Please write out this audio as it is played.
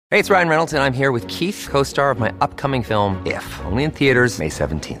Hey, it's Ryan Reynolds, and I'm here with Keith, co-star of my upcoming film, If, only in theaters May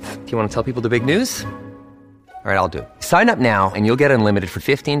 17th. Do you want to tell people the big news? All right, I'll do it. Sign up now and you'll get unlimited for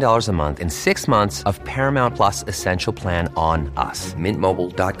 $15 a month and 6 months of Paramount Plus Essential Plan on us.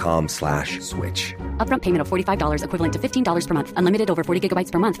 MintMobile.com/switch. Upfront payment of $45 equivalent to $15 per month. Unlimited over 40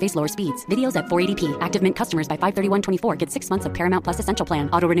 gigabytes per month. Face lower speeds. Videos at 480p. Active Mint customers by 531.24 get 6 months of Paramount Plus Essential Plan.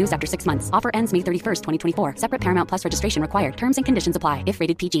 Auto renews after 6 months. Offer ends May 31st, 2024. Separate Paramount Plus registration required. Terms and conditions apply if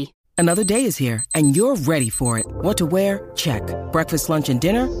rated PG. Another day is here, and you're ready for it. What to wear? Check. Breakfast, lunch, and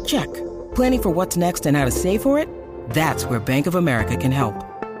dinner? Check. Planning for what's next and how to save for it? That's where Bank of America can help.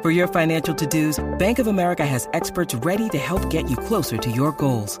 For your financial to-dos, Bank of America has experts ready to help get you closer to your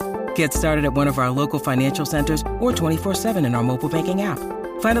goals. Get started at one of our local financial centers or 24/7 in our mobile banking app.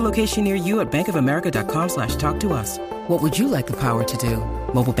 Find a location near you at bankofamerica.com/talktous. What would you like the power to do?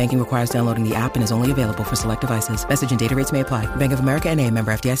 Mobile banking requires downloading the app and is only available for select devices. Message and data rates may apply. Bank of America N.A.,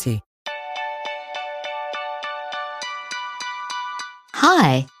 member FDIC.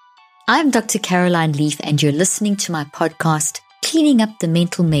 Hi, I'm Dr. Caroline Leaf, and you're listening to my podcast, Cleaning Up the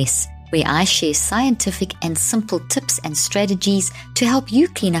Mental Mess, where I share scientific and simple tips and strategies to help you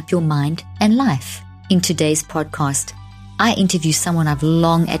clean up your mind and life. In today's podcast, I interview someone I've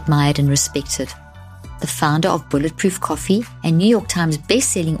long admired and respected, the founder of Bulletproof Coffee and New York Times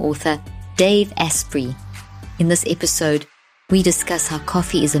bestselling author, Dave Asprey. In this episode, we discuss how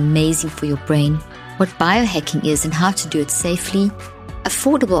coffee is amazing for your brain, what biohacking is and how to do it safely,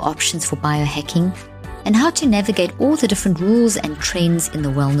 affordable options for biohacking, and how to navigate all the different rules and trends in the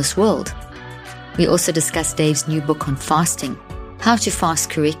wellness world. We also discuss Dave's new book on fasting, how to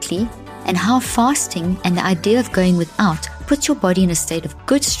fast correctly, and how fasting and the idea of going without puts your body in a state of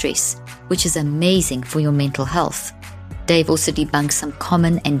good stress, which is amazing for your mental health. Dave also debunks some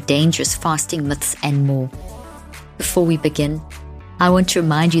common and dangerous fasting myths and more. Before we begin, I want to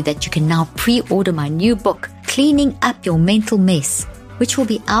remind you that you can now pre-order my new book, Cleaning Up Your Mental Mess, which will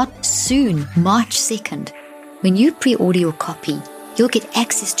be out soon, March 2nd. When you pre-order your copy, you'll get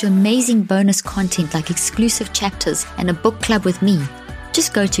access to amazing bonus content like exclusive chapters and a book club with me.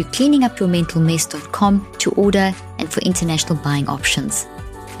 Just go to cleaningupyourmentalmess.com to order and for international buying options.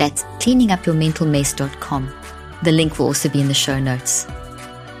 That's cleaningupyourmentalmess.com. The link will also be in the show notes.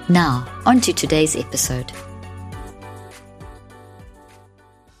 Now, on to today's episode.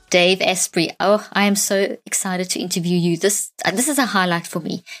 Dave Asprey. Oh, I am so excited to interview you. This is a highlight for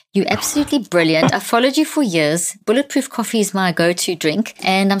me. You're absolutely brilliant. I followed you for years. Bulletproof coffee is my go-to drink,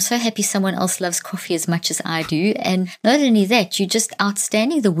 and I'm so happy someone else loves coffee as much as I do. And not only that, you're just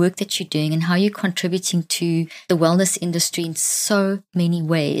outstanding, the work that you're doing and how you're contributing to the wellness industry in so many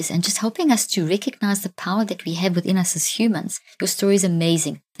ways and just helping us to recognize the power that we have within us as humans. Your story is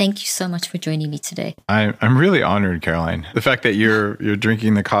amazing. Thank you so much for joining me today. I'm really honored, Caroline. The fact that you're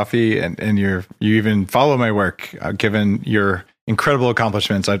drinking the coffee and you even follow my work, given your incredible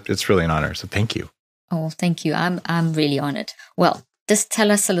accomplishments, it's really an honor. So thank you. Oh, thank you. I'm really honored. Well, just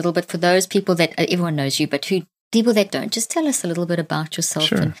tell us a little bit for those people that everyone knows you, but people that don't, just tell us a little bit about yourself.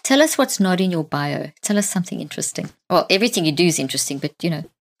 Sure. And tell us what's not in your bio. Tell us something interesting. Well, everything you do is interesting, but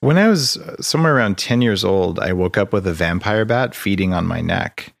When I was somewhere around 10 years old, I woke up with a vampire bat feeding on my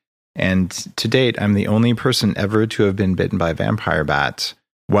neck. And to date, I'm the only person ever to have been bitten by a vampire bat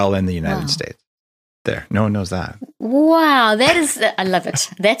while in the United States. There, no one knows that. Wow, I love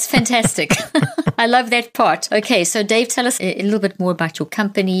it. That's fantastic. I love that part. Okay, so Dave, tell us a little bit more about your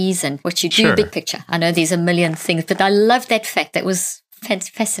companies and what you do, Sure. Big picture. I know there's a million things, but I love that fact. That was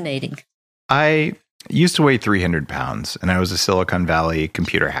fascinating. I used to weigh 300 pounds, and I was a Silicon Valley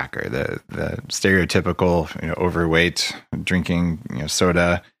computer hacker, the stereotypical overweight, drinking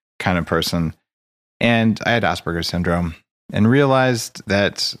soda kind of person. And I had Asperger's syndrome and realized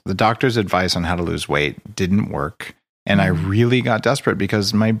that the doctor's advice on how to lose weight didn't work. And I really got desperate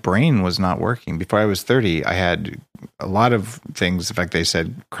because my brain was not working. Before I was 30, I had a lot of things. In fact, they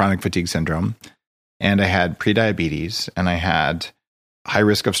said chronic fatigue syndrome, and I had prediabetes, and I had high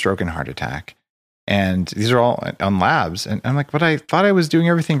risk of stroke and heart attack. And these are all on labs. And I'm like, but I thought I was doing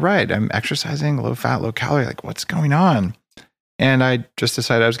everything right. I'm exercising, low fat, low calorie. Like, what's going on? And I just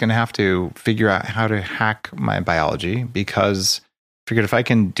decided I was going to have to figure out how to hack my biology, because I figured if I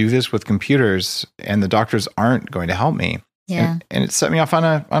can do this with computers and the doctors aren't going to help me. Yeah. And it set me off on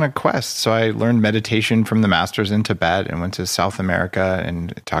a quest. So I learned meditation from the masters in Tibet and went to South America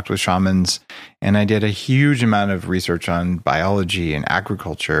and talked with shamans. And I did a huge amount of research on biology and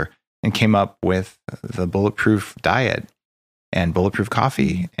agriculture and came up with the Bulletproof diet and Bulletproof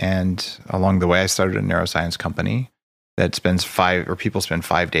coffee. And along the way, I started a neuroscience company that people spend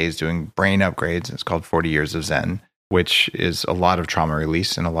 5 days doing brain upgrades. It's called 40 Years of Zen. which is a lot of trauma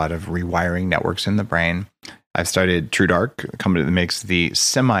release and a lot of rewiring networks in the brain. I've started TrueDark, a company that makes the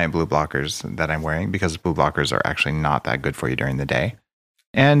semi-blue blockers that I'm wearing, because blue blockers are actually not that good for you during the day.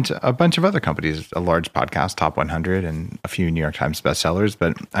 And a bunch of other companies, a large podcast, Top 100, and a few New York Times bestsellers,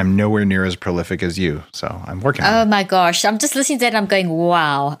 but I'm nowhere near as prolific as you. So I'm working on it. Oh my gosh. I'm just listening to that and I'm going,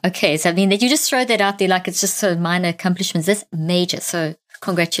 wow. Okay. So I mean, that you just throw that out there like it's just so minor accomplishments. That's major. So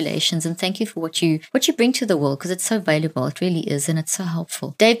congratulations and thank you for what you bring to the world, because it's so valuable. It really is, and it's so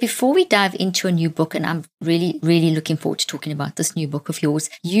helpful. Dave, before we dive into a new book, and I'm really, really looking forward to talking about this new book of yours,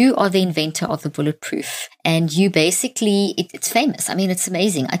 you are the inventor of the Bulletproof, and you basically, it's famous. I mean, it's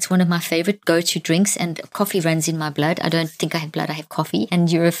amazing. It's one of my favorite go-to drinks, and coffee runs in my blood. I don't think I have blood, I have coffee,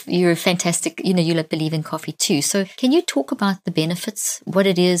 and you're a fantastic, you believe in coffee too. So can you talk about the benefits, what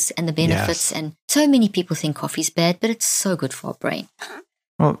it is and the benefits? Yes. And so many people think coffee's bad, but it's so good for our brain.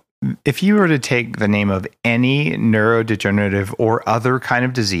 Well, if you were to take the name of any neurodegenerative or other kind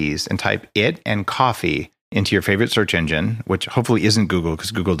of disease and type it and coffee into your favorite search engine, which hopefully isn't Google,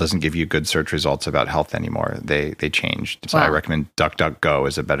 because Google doesn't give you good search results about health anymore. They changed. So wow. I recommend DuckDuckGo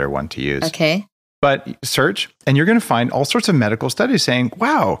is a better one to use. Okay. But search, and you're going to find all sorts of medical studies saying,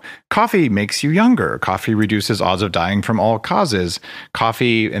 wow, coffee makes you younger. Coffee reduces odds of dying from all causes.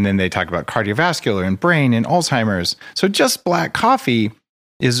 Coffee, and then they talk about cardiovascular and brain and Alzheimer's. So just black coffee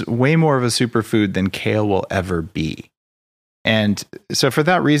is way more of a superfood than kale will ever be. And so for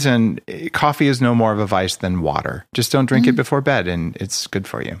that reason, coffee is no more of a vice than water. Just don't drink it before bed and it's good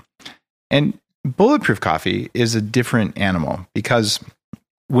for you. And Bulletproof coffee is a different animal, because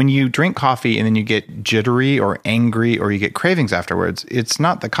when you drink coffee and then you get jittery or angry or you get cravings afterwards, it's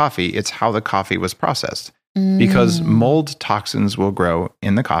not the coffee, it's how the coffee was processed. Because mold toxins will grow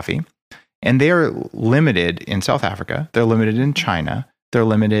in the coffee, and they are limited in South Africa, they're limited in China, they're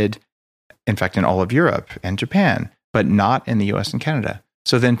limited, in fact, in all of Europe and Japan, but not in the US and Canada.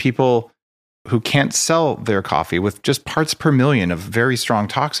 So then people who can't sell their coffee with just parts per million of very strong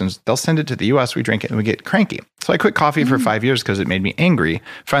toxins, they'll send it to the US, we drink it, and we get cranky. So I quit coffee for 5 years because it made me angry.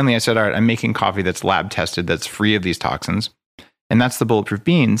 Finally, I said, all right, I'm making coffee that's lab tested, that's free of these toxins. And that's the Bulletproof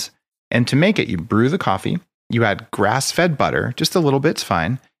beans. And to make it, you brew the coffee, you add grass-fed butter, just a little bit's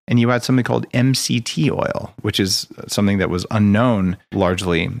fine, and you add something called MCT oil, which is something that was unknown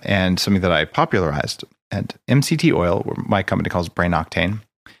largely and something that I popularized. And MCT oil, my company calls Brain Octane,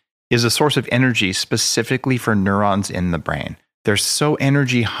 is a source of energy specifically for neurons in the brain. They're so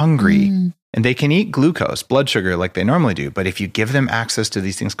energy hungry, and they can eat glucose, blood sugar, like they normally do. But if you give them access to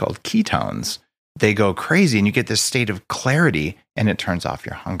these things called ketones, they go crazy and you get this state of clarity and it turns off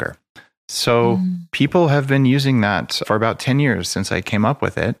your hunger. So people have been using that for about 10 years since I came up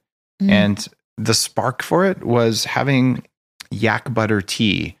with it. And the spark for it was having yak butter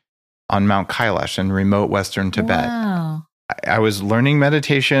tea on Mount Kailash in remote Western Tibet. Wow. I was learning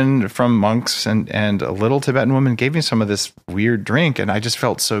meditation from monks, and a little Tibetan woman gave me some of this weird drink, and I just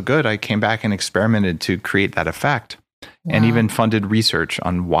felt so good. I came back and experimented to create that effect, and even funded research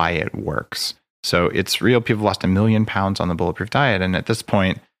on why it works. So it's real. People lost 1 million pounds on the Bulletproof diet. And at this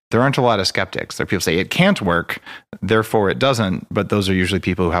point, there aren't a lot of skeptics. There are people say it can't work, therefore it doesn't. But those are usually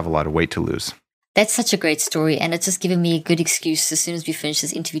people who have a lot of weight to lose. That's such a great story. And it's just given me a good excuse as soon as we finish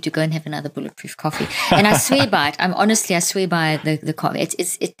this interview to go and have another Bulletproof coffee. And I swear by it. I swear by the coffee.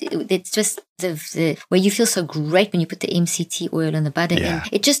 It's just the where you feel so great when you put the MCT oil and the butter in.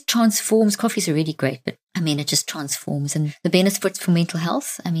 It just transforms. Coffee's already great, but I mean, it just transforms. And the benefits for mental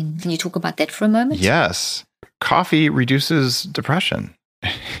health. I mean, can you talk about that for a moment? Yes. Coffee reduces depression.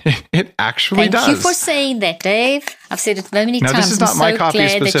 It actually does. Thank you for saying that, Dave. I've said it many times. Now, this is not my coffee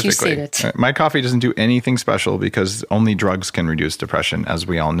specifically. That you said it. My coffee doesn't do anything special because only drugs can reduce depression, as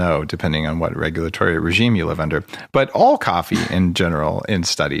we all know, depending on what regulatory regime you live under. But all coffee in general, in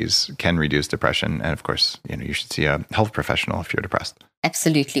studies, can reduce depression. And of course, you should see a health professional if you're depressed.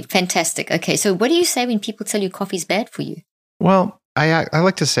 Absolutely. Fantastic. Okay, so what do you say when people tell you coffee's bad for you? Well, I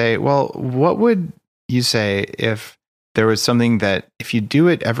like to say, what would you say if there was something that if you do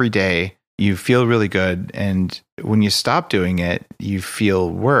it every day, you feel really good, and when you stop doing it, you feel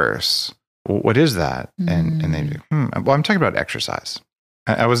worse? What is that? And they well, I'm talking about exercise.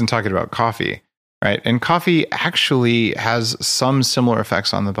 I wasn't talking about coffee, right? And coffee actually has some similar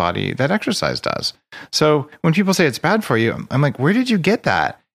effects on the body that exercise does. So when people say it's bad for you, I'm like, where did you get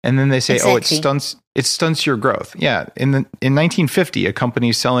that? And then they say, exactly. It stunts your growth. Yeah. In 1950, a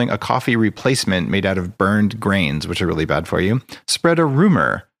company selling a coffee replacement made out of burned grains, which are really bad for you, spread a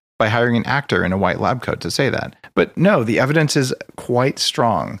rumor by hiring an actor in a white lab coat to say that. But no, the evidence is quite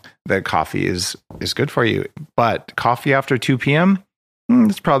strong that coffee is good for you. But coffee after 2 p.m.,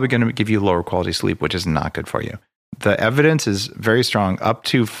 it's probably going to give you lower quality sleep, which is not good for you. The evidence is very strong. Up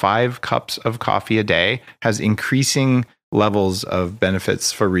to 5 cups of coffee a day has increasing levels of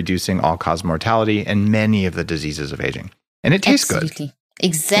benefits for reducing all-cause mortality and many of the diseases of aging. And it tastes good.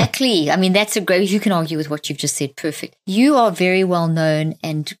 Exactly. I mean, that's a great, you can argue with what you've just said. Perfect. You are very well known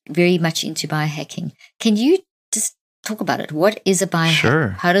and very much into biohacking. Can you just talk about it? What is a biohack? Sure.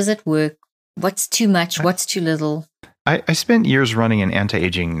 How does it work? What's too much? What's too little? I spent years running an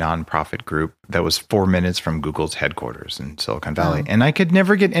anti-aging nonprofit group that was 4 minutes from Google's headquarters in Silicon Valley. And I could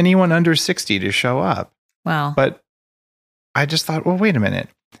never get anyone under 60 to show up. Wow. But I just thought, well, wait a minute.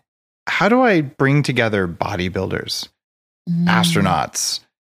 How do I bring together bodybuilders, astronauts,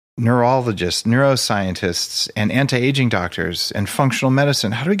 neurologists, neuroscientists, and anti-aging doctors and functional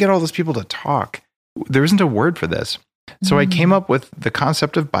medicine? How do we get all those people to talk? There isn't a word for this. So I came up with the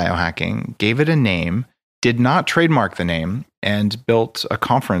concept of biohacking, gave it a name, did not trademark the name, and built a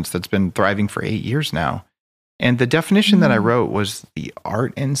conference that's been thriving for 8 years now. And the definition that I wrote was the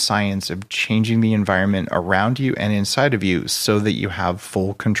art and science of changing the environment around you and inside of you so that you have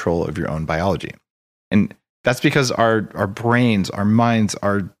full control of your own biology. And that's because our brains, our minds,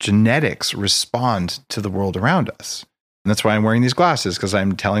 our genetics respond to the world around us. And that's why I'm wearing these glasses, because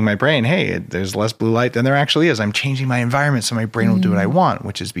I'm telling my brain, hey, there's less blue light than there actually is. I'm changing my environment so my brain will do what I want,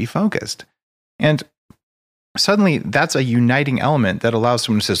 which is be focused. And suddenly that's a uniting element that allows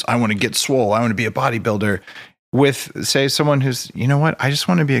someone who says, I want to get swole, I want to be a bodybuilder, with, say, someone who's, you know what, I just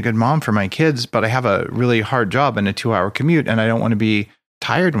want to be a good mom for my kids, but I have a really hard job and a 2-hour commute, and I don't want to be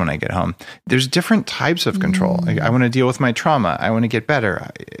tired when I get home. There's different types of control. I want to deal with my trauma. I want to get better.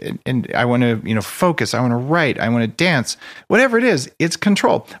 And I want to, focus. I want to write. I want to dance. Whatever it is, it's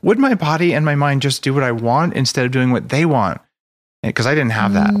control. Would my body and my mind just do what I want instead of doing what they want? Because I didn't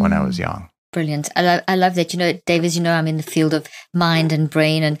have that when I was young. Brilliant. I love that. David, I'm in the field of mind and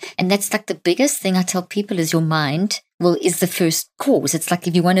brain. And that's like the biggest thing I tell people is your mind, is the first cause. It's like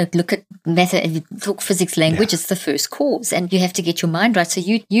if you want to look at method and you talk physics language, it's the first cause. And you have to get your mind right. So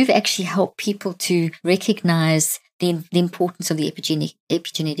you've actually helped people to recognize the importance of the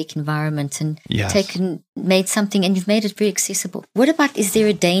epigenetic environment and made something, and you've made it very accessible. What about, is there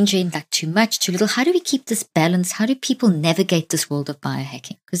a danger in like too much, too little? How do we keep this balance? How do people navigate this world of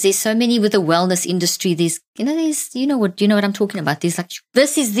biohacking? Because there's so many with the wellness industry. You know what I'm talking about. There's like,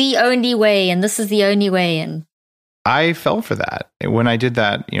 this is the only way and this is the only way. And I fell for that. When I did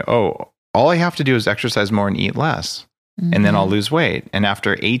that, all I have to do is exercise more and eat less. And then I'll lose weight. And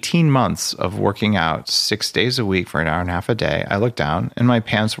after 18 months of working out 6 days a week for an hour and a half a day, I looked down and my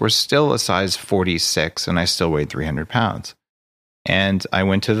pants were still a size 46 and I still weighed 300 pounds. And I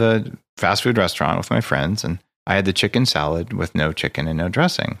went to the fast food restaurant with my friends and I had the chicken salad with no chicken and no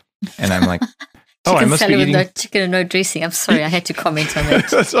dressing. And I'm like, I must be eating... with no chicken and no dressing. I'm sorry, I had to comment on that.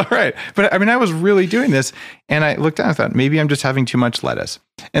 That's all right. But I was really doing this. And I looked down and thought, maybe I'm just having too much lettuce.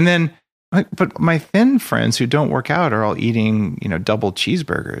 And then but my thin friends who don't work out are all eating, double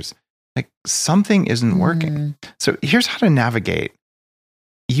cheeseburgers. Like something isn't working. So here's how to navigate.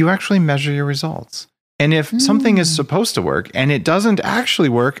 You actually measure your results. And if something is supposed to work and it doesn't actually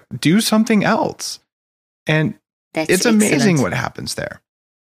work, do something else. And it's amazing what happens there.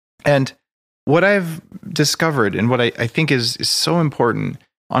 And what I've discovered and what I think is so important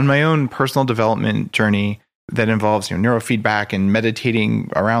on my own personal development journey that involves neurofeedback and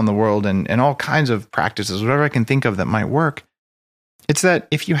meditating around the world and all kinds of practices, whatever I can think of that might work. It's that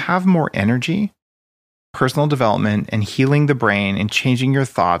if you have more energy, personal development and healing the brain and changing your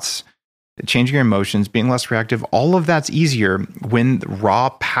thoughts, changing your emotions, being less reactive, all of that's easier when the raw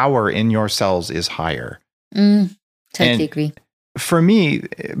power in your cells is higher. Totally agree. For me,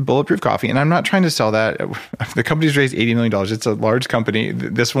 Bulletproof Coffee, and I'm not trying to sell that. The company's raised $80 million. It's a large company.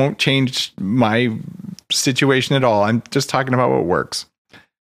 This won't change my situation at all. I'm just talking about what works.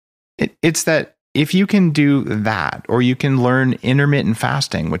 It's that if you can do that, or you can learn intermittent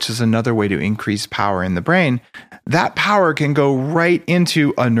fasting, which is another way to increase power in the brain, that power can go right into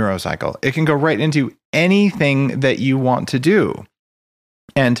a neurocycle. It can go right into anything that you want to do.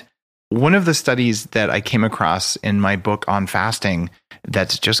 And one of the studies that I came across in my book on fasting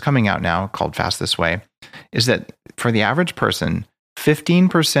that's just coming out now called Fast This Way is that for the average person,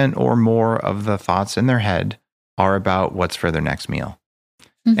 15% or more of the thoughts in their head are about what's for their next meal.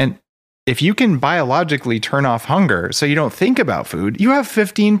 And if you can biologically turn off hunger so you don't think about food, you have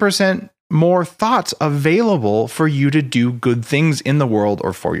 15% more thoughts available for you to do good things in the world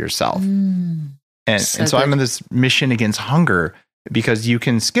or for yourself. And so I'm on this mission against hunger, because you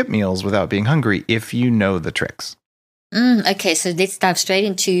can skip meals without being hungry if you know the tricks. Okay, so let's dive straight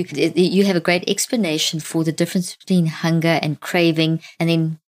into, you have a great explanation for the difference between hunger and craving, and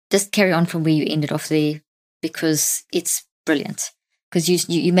then just carry on from where you ended off there. because it's brilliant. Because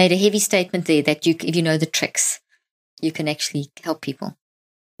you made a heavy statement there that if you know the tricks, you can actually help people.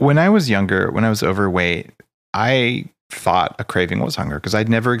 When I was younger, when I was overweight, I thought a craving was hunger because I'd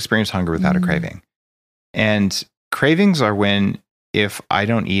never experienced hunger without a craving. And cravings are when, if I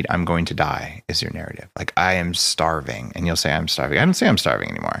don't eat, I'm going to die, is your narrative. Like, I am starving. And you'll say, I'm starving. I don't say I'm starving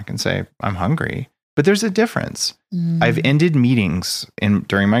anymore. I can say, I'm hungry. But there's a difference. I've ended meetings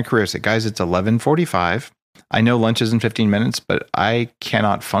during my career. Say, guys, it's 11:45. I know lunch is in 15 minutes, but I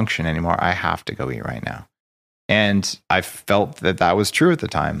cannot function anymore. I have to go eat right now. And I felt that was true at the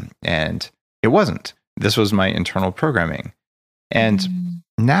time. And it wasn't. This was my internal programming. And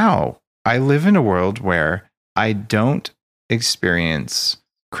now I live in a world where I don't experience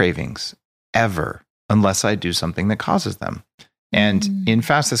cravings ever unless I do something that causes them. And in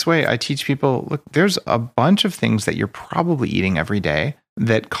Fast This Way, I teach people, look, there's a bunch of things that you're probably eating every day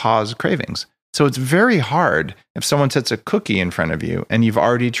that cause cravings. So it's very hard if someone sets a cookie in front of you and you've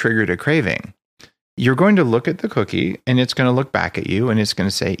already triggered a craving. You're going to look at the cookie and it's going to look back at you and it's going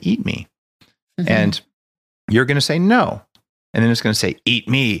to say, eat me. And you're going to say no. And then it's going to say, eat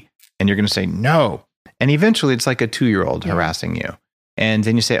me. And you're going to say no. And eventually it's like a 2-year-old harassing you. And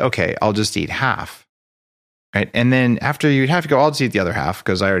then you say, okay, I'll just eat half. Right. And then after you have to go, I'll just eat the other half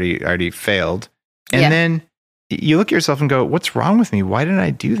because I already failed. And then you look at yourself and go, what's wrong with me? Why didn't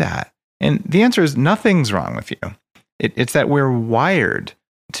I do that? And the answer is nothing's wrong with you. It's that we're wired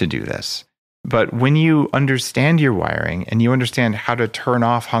to do this. But when you understand your wiring and you understand how to turn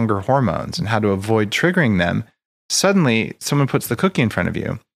off hunger hormones and how to avoid triggering them, suddenly someone puts the cookie in front of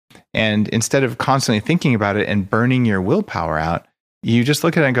you. And instead of constantly thinking about it and burning your willpower out, you just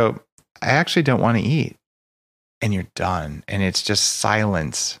look at it and go, I actually don't want to eat. And you're done. And it's just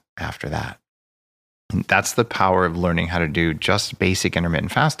silence after that. And that's the power of learning how to do just basic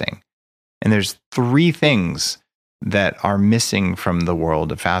intermittent fasting. And there's 3 things that are missing from the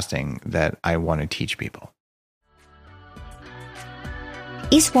world of fasting that I want to teach people.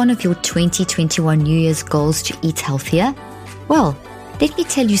 Is one of your 2021 New Year's goals to eat healthier? Well, let me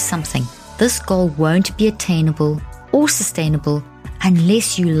tell you something. This goal won't be attainable or sustainable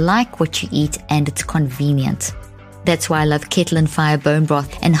unless you like what you eat and it's convenient. That's why I love Kettle and Fire bone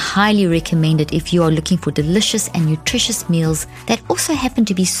broth and highly recommend it if you are looking for delicious and nutritious meals that also happen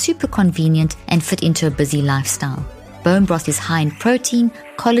to be super convenient and fit into a busy lifestyle. Bone broth is high in protein,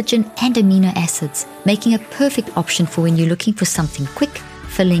 collagen, and amino acids, making a perfect option for when you're looking for something quick,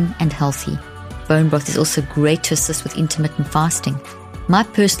 filling, and healthy. Bone broth is also great to assist with intermittent fasting. My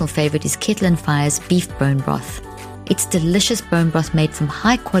personal favorite is Kettle and Fire's beef bone broth. It's delicious bone broth made from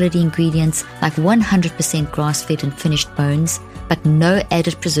high-quality ingredients like 100% grass-fed and finished bones, but no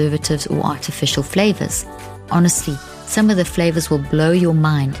added preservatives or artificial flavors. Honestly, some of the flavors will blow your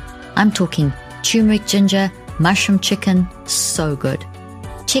mind. I'm talking turmeric ginger, mushroom chicken, so good.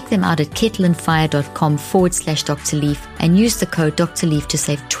 Check them out at kettleandfire.com/Dr. Leaf and use the code Dr. Leaf to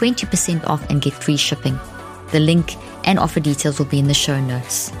save 20% off and get free shipping. The link and offer details will be in the show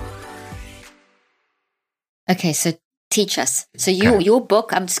notes. Okay, so teach us. So your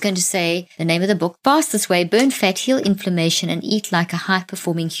book, I'm just going to say the name of the book, Fast This Way, Burn Fat, Heal Inflammation, and Eat Like a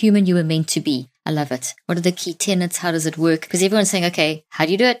High-Performing Human You Were Meant to Be. I love it. What are the key tenets? How does it work? Because everyone's saying, okay, how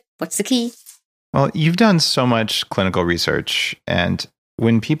do you do it? What's the key? Well, you've done so much clinical research, and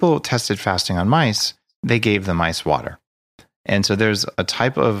when people tested fasting on mice, they gave the mice water. And so there's a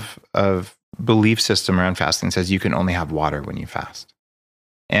type of belief system around fasting that says you can only have water when you fast.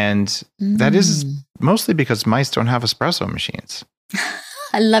 And that is mostly because mice don't have espresso machines.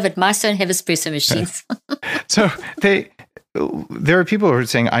 I love it. Mice don't have espresso machines. So there are people who are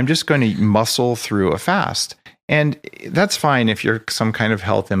saying, I'm just going to muscle through a fast. And that's fine if you're some kind of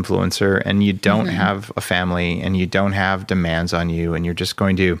health influencer and you don't have a family and you don't have demands on you and you're just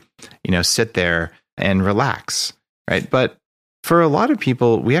going to, sit there and relax, right? But for a lot of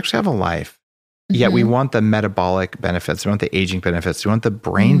people, we actually have a life. Yet we want the metabolic benefits, we want the aging benefits, we want the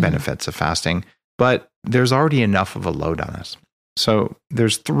brain benefits of fasting, but there's already enough of a load on us. So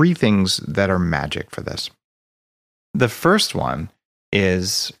there's 3 things that are magic for this. The first one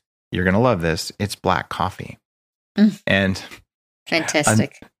is, you're going to love this, it's black coffee. And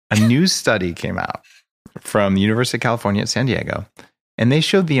fantastic. A new study came out from the University of California at San Diego, and they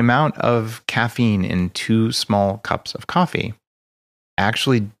showed the amount of caffeine in 2 small cups of coffee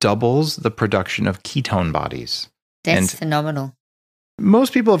actually doubles the production of ketone bodies. That's phenomenal.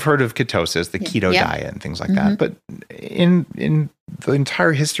 Most people have heard of ketosis, the keto diet and things like that. But in the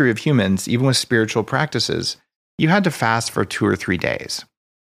entire history of humans, even with spiritual practices, you had to fast for 2 or 3 days.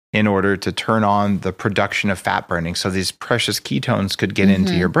 in order to turn on the production of fat burning. So these precious ketones could get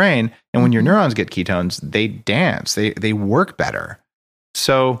into your brain. And when your neurons get ketones, they dance, they work better.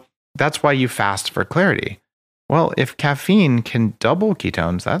 So that's why you fast for clarity. Well, if caffeine can double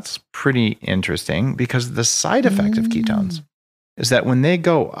ketones, that's pretty interesting, because the side effect of ketones is that when they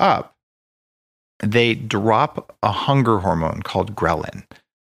go up, they drop a hunger hormone called ghrelin.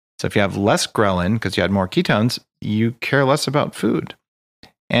 So if you have less ghrelin because you had more ketones, you care less about food.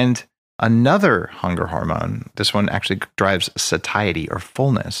 And another hunger hormone, this one actually drives satiety or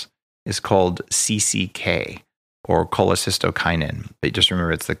fullness, is called CCK, or cholecystokinin. But just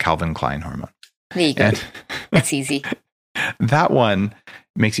remember, it's the Calvin Klein hormone. There you go. That's easy. That one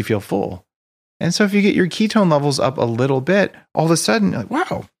makes you feel full. And so if you get your ketone levels up a little bit, all of a sudden, you're like,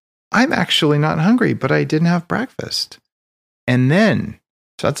 wow, I'm actually not hungry, but I didn't have breakfast. And then,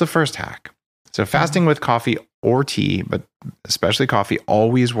 so that's the first hack. So fasting with coffee or tea, but especially coffee,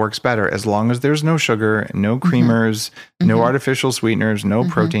 always works better as long as there's no sugar, no creamers, no artificial sweeteners, no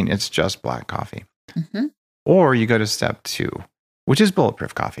protein. It's just black coffee. Or you go to step 2, which is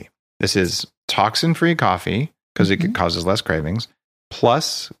bulletproof coffee. This is toxin-free coffee because it causes less cravings,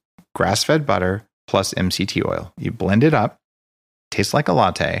 plus grass-fed butter, plus MCT oil. You blend it up, tastes like a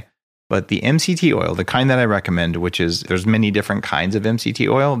latte, but the MCT oil, the kind that I recommend, which is, there's many different kinds of MCT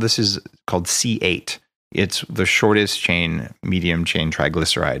oil. This is called C8. It's the shortest chain, medium chain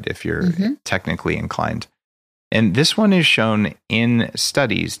triglyceride, if you're technically inclined. And this one is shown in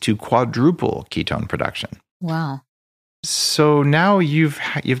studies to quadruple ketone production. Wow. So now you've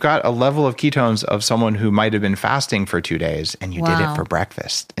got a level of ketones of someone who might have been fasting for 2 days, and you did it for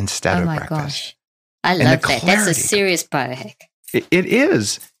breakfast instead of breakfast. Oh my gosh. I love that. That's a serious biohack. It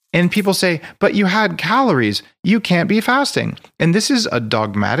is. And people say, but you had calories. You can't be fasting. And this is a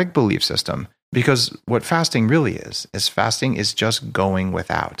dogmatic belief system, because what fasting really is fasting is just going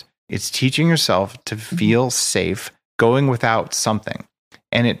without. It's teaching yourself to feel safe going without something.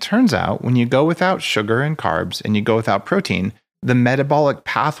 And it turns out when you go without sugar and carbs and you go without protein, the metabolic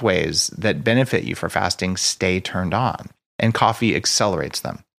pathways that benefit you for fasting stay turned on, and coffee accelerates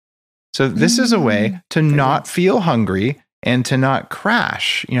them. So this is a way to not feel hungry and to not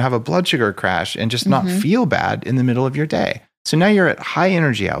crash, have a blood sugar crash and just not feel bad in the middle of your day. So now you're at high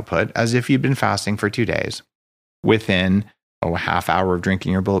energy output as if you've been fasting for 2 days within a half hour of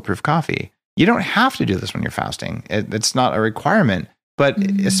drinking your bulletproof coffee. You don't have to do this when you're fasting. It's not a requirement, but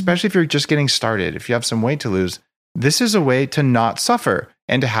especially if you're just getting started, if you have some weight to lose, this is a way to not suffer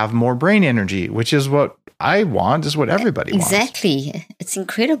and to have more brain energy, which is what I want, is what everybody wants. Exactly. It's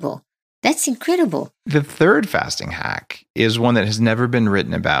incredible. That's incredible. The third fasting hack is one that has never been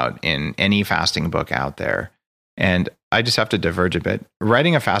written about in any fasting book out there. And I just have to diverge a bit.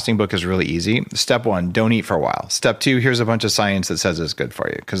 Writing a fasting book is really easy. Step 1, don't eat for a while. Step 2, here's a bunch of science that says it's good for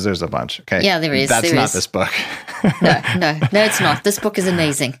you, because there's a bunch. Okay. Yeah, there is. That's not this book. No, it's not. This book is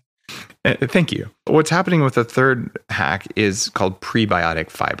amazing. Thank you. What's happening with the third hack is called prebiotic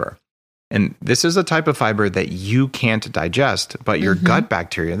fiber. And this is a type of fiber that you can't digest, but your gut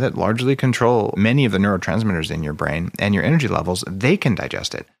bacteria that largely control many of the neurotransmitters in your brain and your energy levels, they can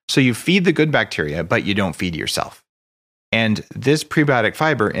digest it. So you feed the good bacteria, but you don't feed yourself. And this prebiotic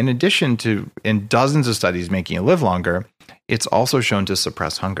fiber, in addition to in dozens of studies making you live longer, it's also shown to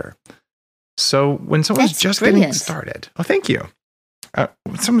suppress hunger. So when someone's getting started, thank you.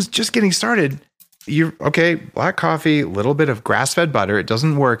 When someone's just getting started, black coffee, a little bit of grass-fed butter. It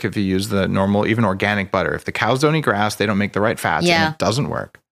doesn't work if you use the normal, even organic butter. If the cows don't eat grass, they don't make the right fats, and it doesn't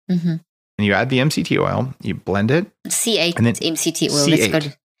work. And you add the MCT oil, you blend it. C8 and then MCT oil. C8. That's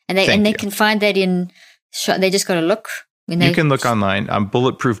good. And they can find that in, they just got to look. You can look online.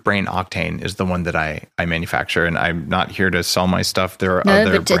 Bulletproof Brain Octane is the one that I manufacture, and I'm not here to sell my stuff. There are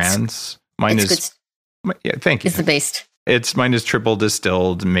other brands. Mine is good. Yeah, thank you. It's the best. Mine is triple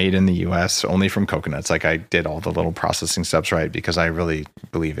distilled, made in the US, only from coconuts. Like, I did all the little processing steps right because I really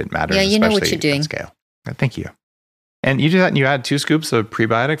believe it matters. Yeah, you know what you're doing. Scale. Thank you. And you do that, and you add 2 scoops of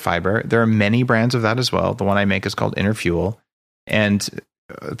prebiotic fiber. There are many brands of that as well. The one I make is called Inner Fuel, and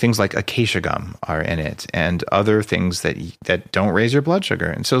things like acacia gum are in it, and other things that don't raise your blood sugar.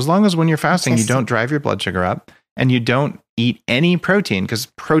 And so as long as when you're fasting, you don't drive your blood sugar up, and you don't eat any protein, because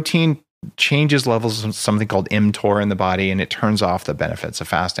protein changes levels of something called mTOR in the body, and it turns off the benefits of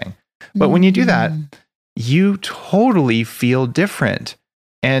fasting. But when you do that, you totally feel different.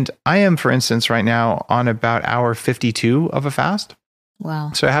 And I am, for instance, right now on about hour 52 of a fast.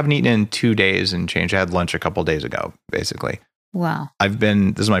 Wow. So I haven't eaten in 2 days and change. I had lunch a couple days ago, basically. Wow.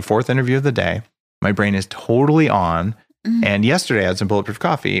 This is my 4th interview of the day. My brain is totally on. And yesterday I had some bulletproof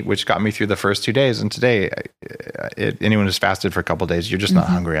coffee, which got me through the first 2 days. And today, anyone who's fasted for a couple of days, you're just not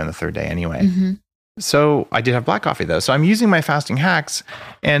hungry on the third day anyway. So I did have black coffee though. So I'm using my fasting hacks.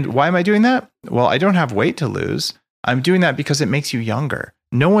 And why am I doing that? Well, I don't have weight to lose. I'm doing that because it makes you younger.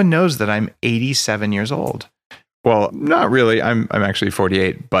 No one knows that I'm 87 years old. Well, not really. I'm actually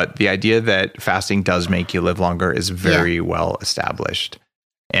 48, but the idea that fasting does make you live longer is very well established.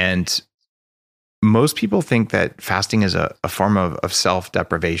 And most people think that fasting is a form of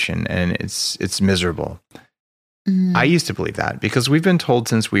self-deprivation, and it's miserable. I used to believe that because we've been told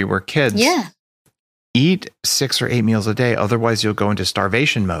since we were kids, eat 6 or 8 meals a day, otherwise you'll go into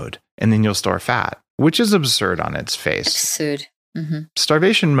starvation mode, and then you'll store fat, which is absurd on its face. Absurd.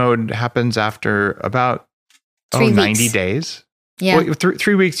 Starvation mode happens after about 90 days. Yeah. Well,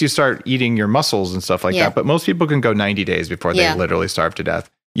 3 weeks you start eating your muscles and stuff like that, but most people can go 90 days before they literally starve to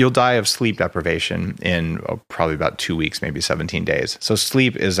death. You'll die of sleep deprivation in probably about 2 weeks, maybe 17 days. So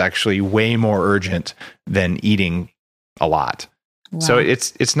sleep is actually way more urgent than eating a lot. Wow. So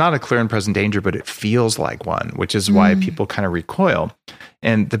it's not a clear and present danger, but it feels like one, which is why people kind of recoil.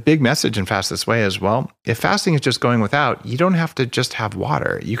 And the big message in Fast This Way is, well, if fasting is just going without, you don't have to just have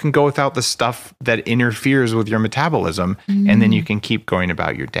water. You can go without the stuff that interferes with your metabolism, and then you can keep going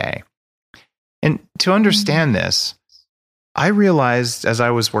about your day. And to understand this, I realized as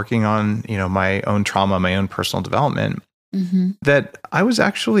I was working on, my own trauma, my own personal development, that I was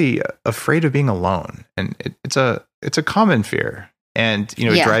actually afraid of being alone. And it's a common fear. And,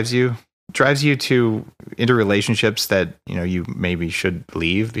 it drives you into relationships that, you maybe should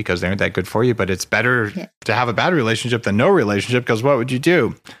leave because they aren't that good for you, but it's better to have a bad relationship than no relationship, because what would you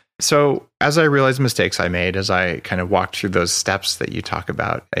do? So as I realized mistakes I made, as I kind of walked through those steps that you talk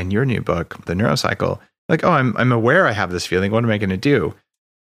about in your new book, The Neurocycle, like, I'm aware I have this feeling. What am I going to do?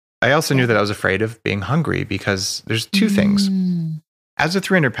 I also knew that I was afraid of being hungry because there's two things. As a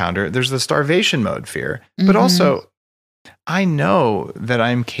 300-pounder, there's the starvation mode fear, but also I know that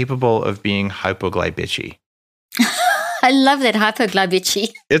I'm capable of being hypoglycemic. I love that,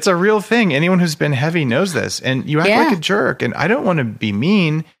 hypoglycemic. It's a real thing. Anyone who's been heavy knows this. And you act like a jerk. And I don't want to be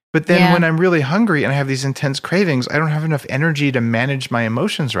mean, but then when I'm really hungry and I have these intense cravings, I don't have enough energy to manage my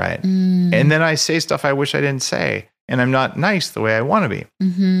emotions right. And then I say stuff I wish I didn't say. And I'm not nice the way I want to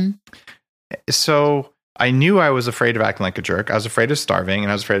be. So I knew I was afraid of acting like a jerk. I was afraid of starving,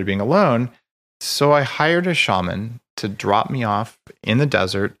 and I was afraid of being alone. So I hired a shaman to drop me off in the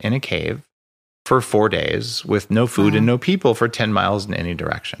desert in a cave for 4 days with no food and no people for 10 miles in any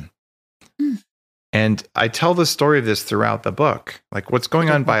direction. And I tell the story of this throughout the book, like what's going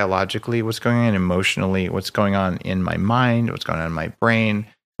on biologically, what's going on emotionally, what's going on in my mind, what's going on in my brain,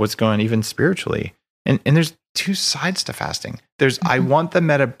 what's going on even spiritually. And there's two sides to fasting. There's I want the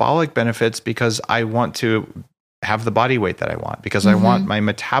metabolic benefits because I want to have the body weight that I want, because I want my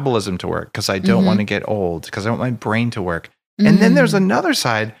metabolism to work, because I don't want to get old, because I want my brain to work. And then there's another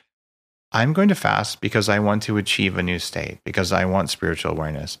side. I'm going to fast because I want to achieve a new state, because I want spiritual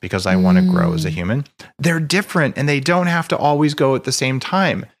awareness, because I want to grow as a human. They're different, and they don't have to always go at the same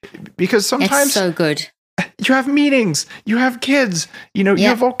time, because sometimes it's so good. You have meetings, you have kids, you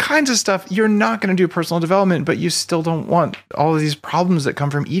have all kinds of stuff. You're not going to do personal development, but you still don't want all of these problems that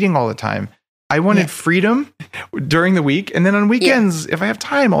come from eating all the time. I wanted freedom during the week. And then on weekends, if I have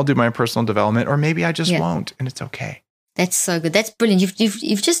time, I'll do my personal development, or maybe I just won't, and it's okay. That's so good. That's brilliant.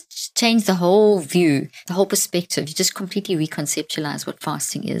 You've just changed the whole view, the whole perspective. You just completely reconceptualize what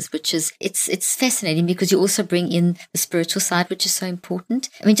fasting is, which is, it's fascinating because you also bring in the spiritual side, which is so important.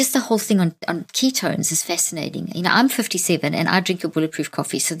 I mean, just the whole thing on ketones is fascinating. I'm 57 and I drink a bulletproof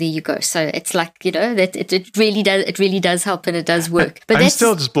coffee. So there you go. So it's like, that it really does help, and it does work. But I'm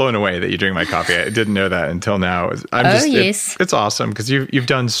still just blown away that you drink my coffee. I didn't know that until now. It's awesome because you've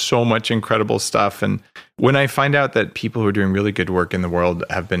done so much incredible stuff. And when I find out that people who are doing really good work in the world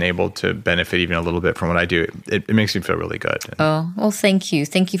have been able to benefit even a little bit from what I do, it makes me feel really good. Oh, well, thank you.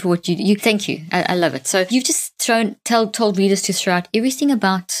 Thank you for what you do. Thank you. I love it. So you've just told readers to throw out everything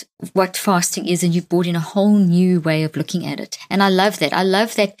about what fasting is, and you brought in a whole new way of looking at it. And I love that. I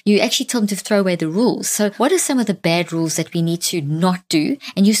love that you actually told them to throw away the rules. So what are some of the bad rules that we need to not do?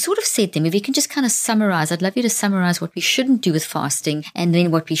 And you sort of said them. If you can just kind of summarize, I'd love you to summarize what we shouldn't do with fasting and then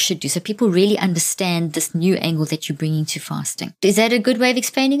what we should do, so people really understand this new angle that you're bringing to fasting. Is that a good way of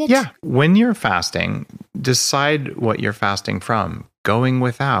explaining it? Yeah. When you're fasting, decide what you're fasting from. Going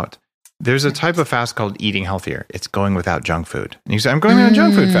without. There's a type of fast called eating healthier. It's going without junk food. And you say, I'm going on a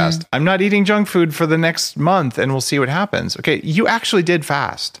junk food fast. I'm not eating junk food for the next month, and we'll see what happens. Okay, you actually did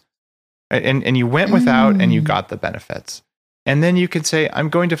fast. And you went without, and you got the benefits. And then you could say, I'm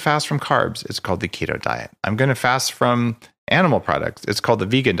going to fast from carbs. It's called the keto diet. I'm going to fast from animal products. It's called the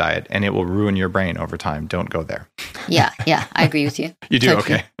vegan diet, and it will ruin your brain over time. Don't go there. Yeah, I agree with you. You do?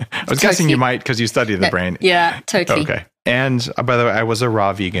 Totally. Okay. I was guessing you might because you study the brain. Yeah, totally. Okay. And by the way, I was a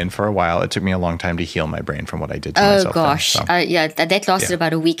raw vegan for a while. It took me a long time to heal my brain from what I did to myself. Oh, gosh. Then, so. That lasted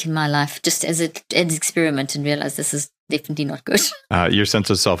about a week in my life, just as an experiment, and realized this is definitely not good. Your sense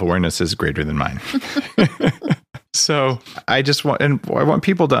of self-awareness is greater than mine. So I want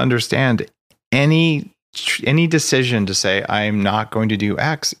people to understand any decision to say, I'm not going to do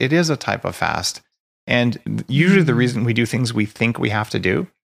X, it is a type of fast. And usually the reason we do things we think we have to do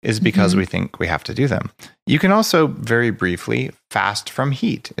is because we think we have to do them. You can also very briefly fast from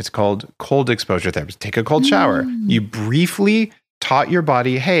heat. It's called cold exposure therapy. Take a cold shower. You briefly taught your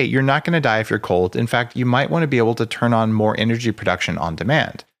body, hey, you're not going to die if you're cold. In fact, you might want to be able to turn on more energy production on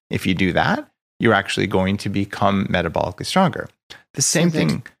demand. If you do that, you're actually going to become metabolically stronger. The same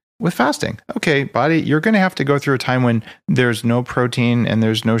thing with fasting. Okay, body, you're going to have to go through a time when there's no protein and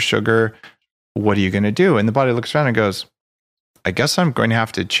there's no sugar. What are you going to do? And the body looks around and goes, I guess I'm going to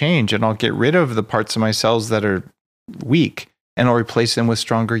have to change, and I'll get rid of the parts of my cells that are weak, and I'll replace them with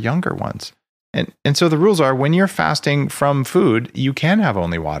stronger, younger ones. And so the rules are, when you're fasting from food, you can have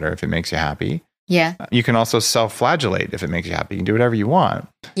only water if it makes you happy. Yeah. You can also self-flagellate if it makes you happy. You can do whatever you want.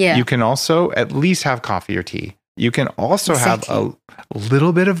 Yeah. You can also at least have coffee or tea. You can also have a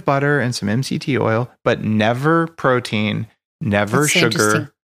little bit of butter and some MCT oil, but never protein, never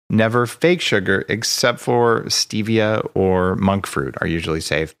sugar, never fake sugar, except for stevia or monk fruit are usually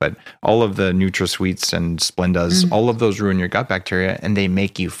safe. But all of the NutraSweets and Splendas, all of those ruin your gut bacteria and they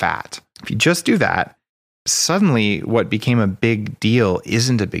make you fat. If you just do that, suddenly what became a big deal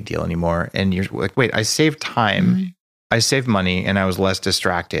isn't a big deal anymore. And you're like, wait, I saved time, I saved money, and I was less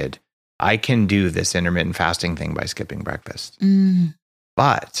distracted. I can do this intermittent fasting thing by skipping breakfast.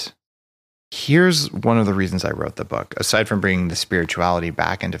 But here's one of the reasons I wrote the book, aside from bringing the spirituality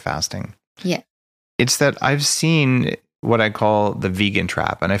back into fasting. Yeah. It's that I've seen what I call the vegan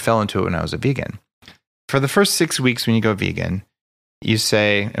trap, and I fell into it when I was a vegan. For the first 6 weeks when you go vegan, you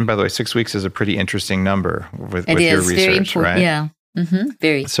say, and by the way, 6 weeks is a pretty interesting number with your research, very important, right? Yeah.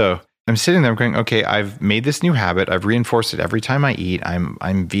 Very. So I'm sitting there going, okay, I've made this new habit. I've reinforced it every time I eat.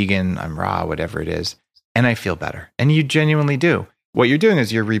 I'm vegan, I'm raw, whatever it is. And I feel better. And you genuinely do. What you're doing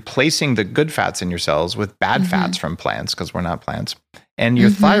is you're replacing the good fats in your cells with bad fats from plants, because we're not plants. And your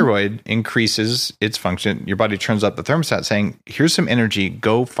thyroid increases its function. Your body turns up the thermostat saying, here's some energy,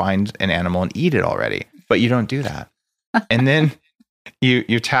 go find an animal and eat it already. But you don't do that. And then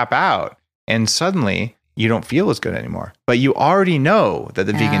you tap out, and suddenly you don't feel as good anymore. But you already know that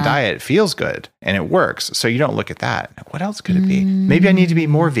the vegan diet feels good and it works. So you don't look at that. What else could it be? Maybe I need to be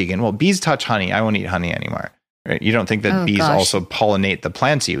more vegan. Well, bees touch honey. I won't eat honey anymore. Right? You don't think that bees also pollinate the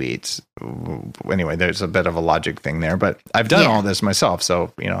plants you eat. Anyway, there's a bit of a logic thing there. But I've done all this myself.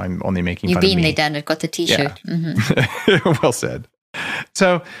 So, I'm only making fun of me. You've been there, done it, got the t-shirt. Yeah. Well said.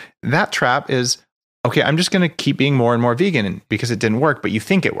 So that trap is, okay, I'm just going to keep being more and more vegan because it didn't work, but you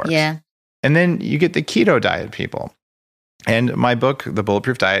think it works. Yeah. And then you get the keto diet people. And my book, The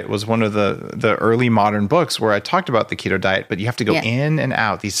Bulletproof Diet, was one of the early modern books where I talked about the keto diet, but you have to go in and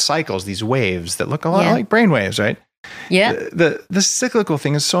out, these cycles, these waves that look a lot like brain waves, right? Yeah. The cyclical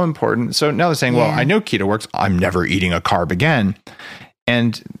thing is so important. So now they're saying, well, I know keto works. I'm never eating a carb again.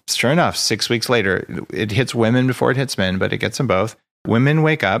 And sure enough, 6 weeks later, it hits women before it hits men, but it gets them both. Women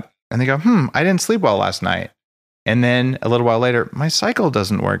wake up and they go, I didn't sleep well last night. And then a little while later, my cycle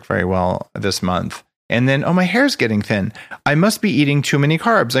doesn't work very well this month. And then, my hair's getting thin. I must be eating too many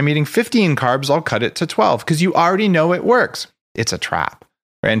carbs. I'm eating 15 carbs. I'll cut it to 12 because you already know it works. It's a trap.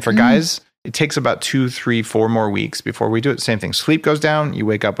 Right? And for guys, it takes about 2, 3, 4 more weeks before we do it. Same thing. Sleep goes down. You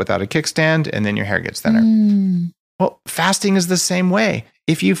wake up without a kickstand and then your hair gets thinner. Well, fasting is the same way.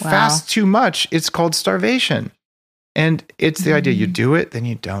 If you fast too much, it's called starvation. And it's the idea you do it, then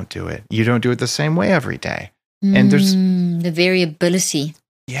you don't do it. You don't do it the same way every day. And there's the variability.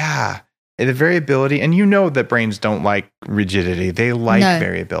 Yeah, the variability. And you know that brains don't like rigidity. They like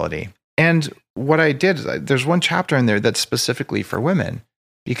variability. And what I did, there's one chapter in there that's specifically for women.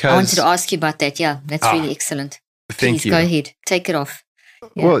 Because I wanted to ask you about that. Yeah, that's really excellent. Thank you. Go ahead. Take it off.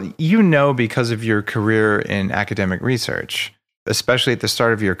 Yeah. Well, because of your career in academic research, especially at the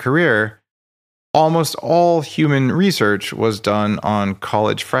start of your career, almost all human research was done on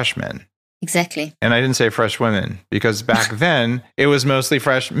college freshmen. Exactly. And I didn't say fresh women because back then it was mostly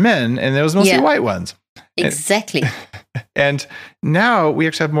fresh men and it was mostly white ones. Exactly. And now we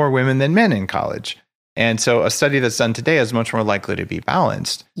actually have more women than men in college. And so a study that's done today is much more likely to be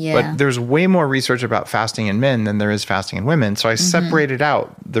balanced. Yeah. But there's way more research about fasting in men than there is fasting in women. So I separated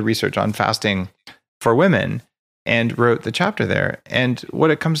out the research on fasting for women and wrote the chapter there. And what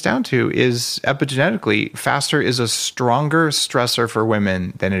it comes down to is epigenetically, faster is a stronger stressor for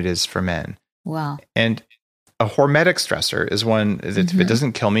women than it is for men. Wow. And a hormetic stressor is one that if it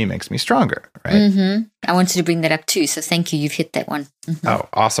doesn't kill me, makes me stronger, right? I wanted to bring that up too. So thank you. You've hit that one. Oh,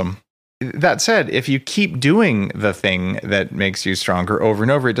 awesome. That said, if you keep doing the thing that makes you stronger over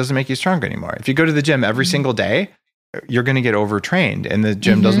and over, it doesn't make you stronger anymore. If you go to the gym every single day, you're going to get overtrained and the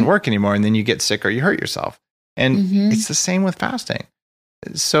gym doesn't work anymore. And then you get sick or you hurt yourself. And it's the same with fasting.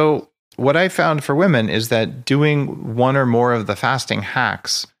 So what I found for women is that doing one or more of the fasting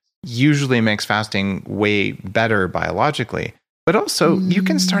hacks usually makes fasting way better biologically. But also you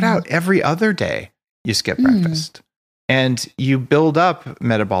can start out every other day you skip breakfast. And you build up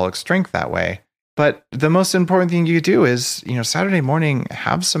metabolic strength that way. But the most important thing you do is, Saturday morning,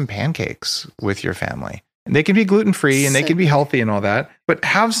 have some pancakes with your family. And they can be gluten-free and they can be healthy and all that. But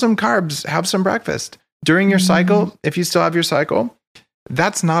have some carbs, have some breakfast. During your cycle, if you still have your cycle,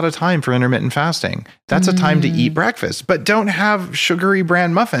 that's not a time for intermittent fasting. That's a time to eat breakfast. But don't have sugary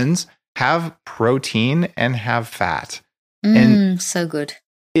bran muffins. Have protein and have fat. And so good.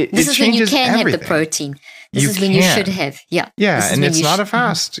 This is when you can have the protein. This is when you should have. Yeah. And it's not a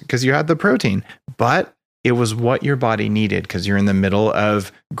fast because you had the protein, but it was what your body needed because you're in the middle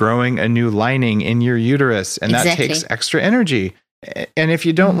of growing a new lining in your uterus and that takes extra energy. And if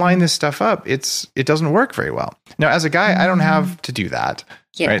you don't line this stuff up, it doesn't work very well. Now, as a guy, I don't have to do that.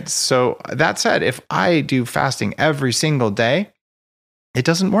 Right. So that said, if I do fasting every single day, it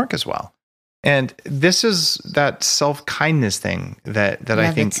doesn't work as well. And this is that self-kindness thing that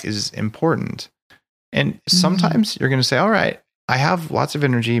I think is important. And sometimes you're going to say, all right, I have lots of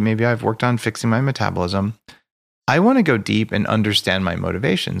energy. Maybe I've worked on fixing my metabolism. I want to go deep and understand my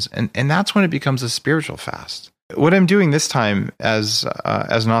motivations. And that's when it becomes a spiritual fast. What I'm doing this time as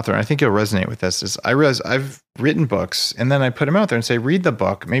an author, and I think you'll resonate with this, is I realize I've written books and then I put them out there and say, read the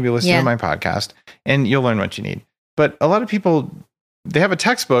book, maybe listen to my podcast, and you'll learn what you need. But a lot of people, they have a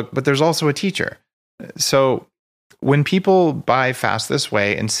textbook, but there's also a teacher. So when people buy Fast This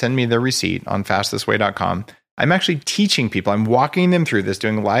Way and send me their receipt on fastthisway.com, I'm actually teaching people. I'm walking them through this,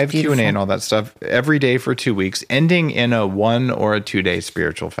 doing live Q&A and all that stuff every day for 2 weeks, ending in a 1 or a 2 day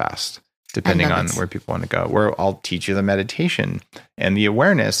spiritual fast, depending on where people want to go, where I'll teach you the meditation and the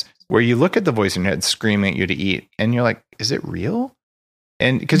awareness, where you look at the voice in your head screaming at you to eat, and you're like, is it real?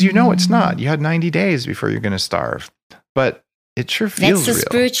 And because it's not. You had 90 days before you're going to starve. But it sure feels real. That's the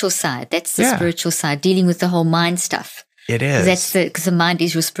spiritual side. That's the spiritual side, dealing with the whole mind stuff. It is. Because the mind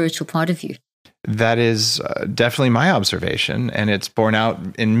is your spiritual part of you. That is definitely my observation, and it's borne out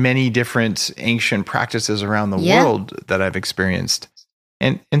in many different ancient practices around the world that I've experienced.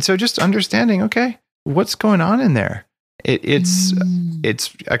 And so just understanding, okay, what's going on in there? It's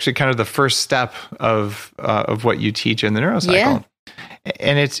actually kind of the first step of what you teach in the neurocycle. Yeah.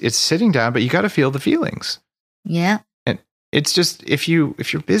 And it's sitting down, but you got to feel the feelings. Yeah. And it's just, if you're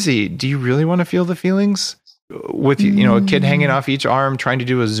busy, do you really want to feel the feelings? With a kid hanging off each arm, trying to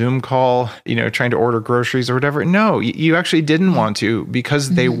do a Zoom call, trying to order groceries or whatever. No, you actually didn't want to,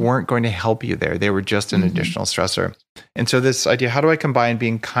 because they weren't going to help you there. They were just an additional stressor. And so this idea, how do I combine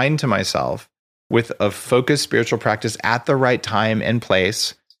being kind to myself with a focused spiritual practice at the right time and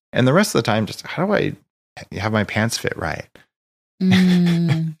place, and the rest of the time, just how do I have my pants fit right?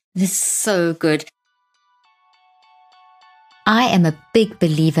 This is so good. I am a big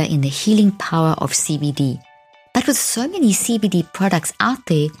believer in the healing power of CBD. But with so many CBD products out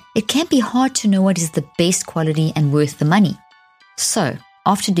there, it can be hard to know what is the best quality and worth the money. So,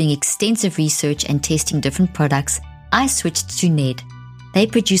 after doing extensive research and testing different products, I switched to Ned. They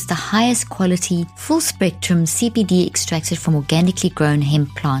produce the highest quality, full-spectrum CBD extracted from organically grown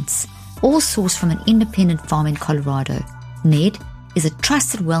hemp plants, all sourced from an independent farm in Colorado. Ned is a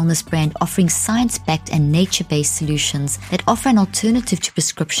trusted wellness brand offering science-backed and nature-based solutions that offer an alternative to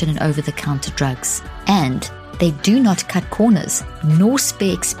prescription and over-the-counter drugs. And they do not cut corners, nor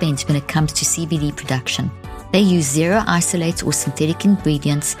spare expense when it comes to CBD production. They use zero isolates or synthetic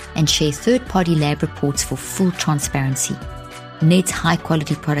ingredients and share third-party lab reports for full transparency. Ned's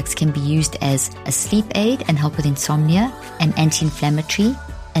high-quality products can be used as a sleep aid and help with insomnia, an anti-inflammatory,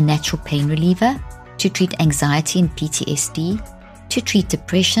 a natural pain reliever, to treat anxiety and PTSD, to treat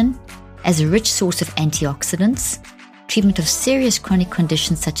depression, as a rich source of antioxidants, treatment of serious chronic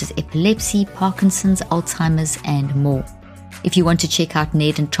conditions such as epilepsy, Parkinson's, Alzheimer's, and more. If you want to check out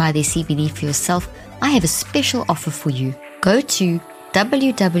Ned and try their CBD for yourself, I have a special offer for you. Go to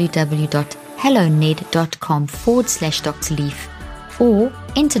www.hellonedscience.com helloned.com/Dr. Leaf, or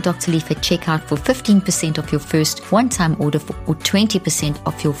enter Dr. Leaf at checkout for 15% off your first one-time order or 20%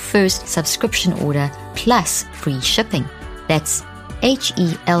 off your first subscription order plus free shipping. That's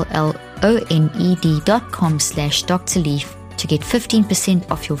helloned.com/Dr. Leaf to get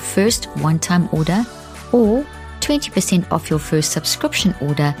 15% off your first one-time order or 20% off your first subscription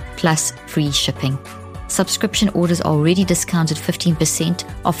order plus free shipping. Subscription orders are already discounted 15%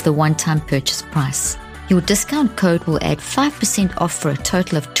 off the one-time purchase price. Your discount code will add 5% off for a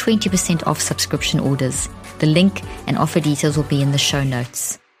total of 20% off subscription orders. The link and offer details will be in the show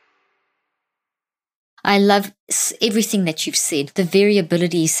notes. I love everything that you've said. The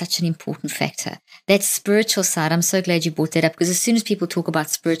variability is such an important factor. That spiritual side, I'm so glad you brought that up, because as soon as people talk about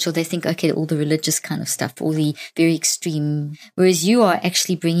spiritual, they think, okay, all the religious kind of stuff, all the very extreme, whereas you are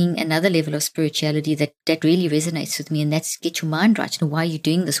actually bringing another level of spirituality that really resonates with me, and that's get your mind right. You know, why are you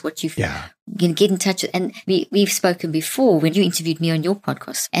doing this? What you've get in touch with. And we've spoken before when you interviewed me on your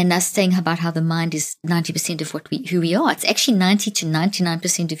podcast, and us saying about how the mind is 90% of who we are. It's actually 90 to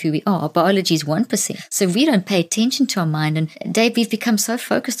 99% of who we are. Our biology is 1%. So we don't pay attention to our mind. And Dave, we've become so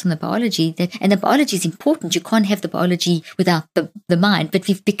focused on the biology and the biology is important. You can't have the biology without the mind, but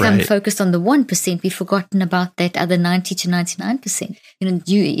we've become focused on the 1%. We've forgotten about that other 90 to 99%. You know,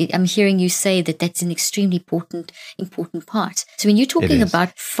 I'm hearing you say that that's an extremely important part. So when you're talking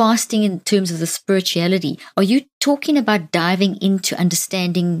about fasting in terms of the spirituality, are you talking about diving into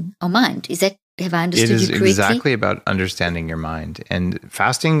understanding our mind? Have I understood you correctly? It is exactly about understanding your mind. And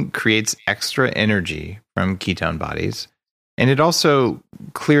fasting creates extra energy from ketone bodies. And it also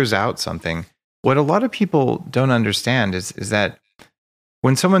clears out something. What a lot of people don't understand is that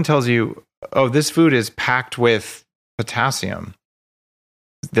when someone tells you, oh, this food is packed with potassium,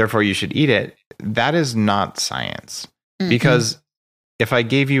 therefore you should eat it, that is not science. Mm-hmm. Because if I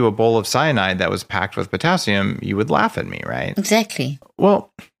gave you a bowl of cyanide that was packed with potassium, you would laugh at me, right? Exactly.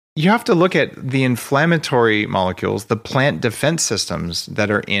 Well, you have to look at the inflammatory molecules, the plant defense systems that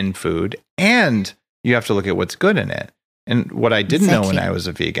are in food, and you have to look at what's good in it. And what I didn't know when I was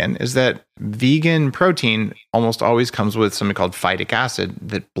a vegan is that vegan protein almost always comes with something called phytic acid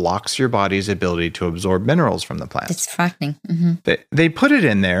that blocks your body's ability to absorb minerals from the plant. It's frightening. Mm-hmm. They put it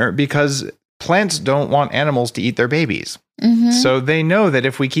in there because plants don't want animals to eat their babies. Mm-hmm. So they know that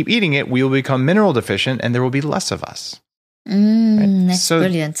if we keep eating it, we will become mineral deficient and there will be less of us. Right? That's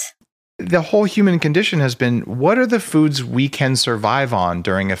brilliant. The whole human condition has been, what are the foods we can survive on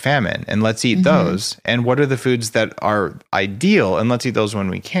during a famine? And let's eat those. And what are the foods that are ideal? And let's eat those when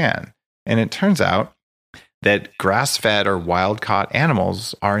we can. And it turns out that grass-fed or wild-caught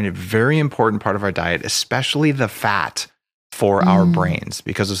animals are a very important part of our diet, especially the fat for our brains,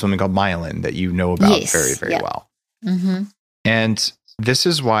 because of something called myelin that you know about very, very well. Mm-hmm. And this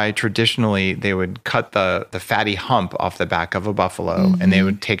is why traditionally they would cut the fatty hump off the back of a buffalo and they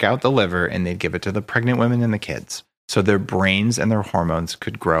would take out the liver and they'd give it to the pregnant women and the kids so their brains and their hormones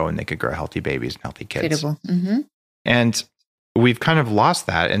could grow and they could grow healthy babies and healthy kids. Incredible. Mm-hmm. And we've kind of lost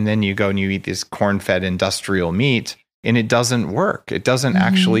that. And then you go and you eat this corn-fed industrial meat and it doesn't work. It doesn't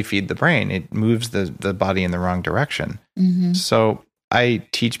actually feed the brain. It moves the body in the wrong direction. Mm-hmm. So I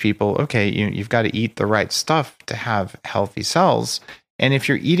teach people, okay, you've got to eat the right stuff to have healthy cells. And if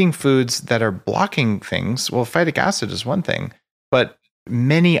you're eating foods that are blocking things, well, phytic acid is one thing, but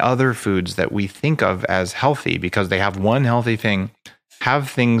many other foods that we think of as healthy because they have one healthy thing have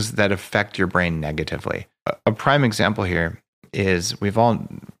things that affect your brain negatively. A prime example here is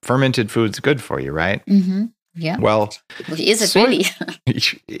fermented food's good for you, right? Mm-hmm. Yeah. Well, is it really?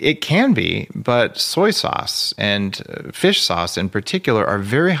 It can be, but soy sauce and fish sauce in particular are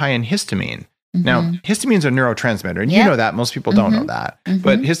very high in histamine. Mm-hmm. Now, histamine is a neurotransmitter, and you know that. Most people don't know that. Mm-hmm.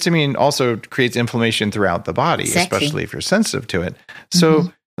 But histamine also creates inflammation throughout the body, especially if you're sensitive to it.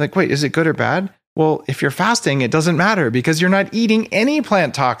 So, wait, is it good or bad? Well, if you're fasting, it doesn't matter because you're not eating any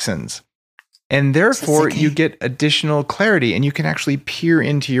plant toxins. And therefore, you get additional clarity, and you can actually peer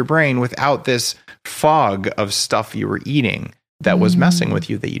into your brain without this fog of stuff you were eating that was messing with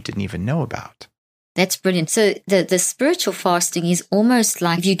you that you didn't even know about. That's brilliant. So the spiritual fasting is almost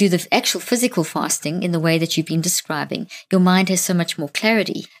like if you do the actual physical fasting in the way that you've been describing, your mind has so much more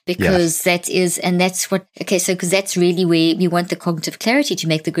clarity because because that's really where we want the cognitive clarity to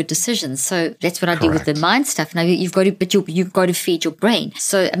make the good decisions. So that's what I do with the mind stuff. Now you've got to feed your brain.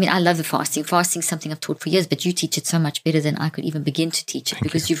 So, I mean, I love the fasting. Fasting is something I've taught for years, but you teach it so much better than I could even begin to teach it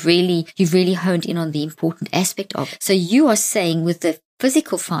because you've really honed in on the important aspect of it. So you are saying with the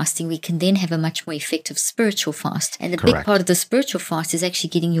physical fasting, we can then have a much more effective spiritual fast. And the Correct. big part of the spiritual fast is actually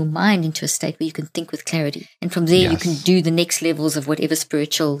getting your mind into a state where you can think with clarity. And from there, you can do the next levels of whatever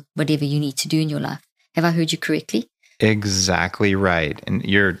spiritual, whatever you need to do in your life. Have I heard you correctly? Exactly right. And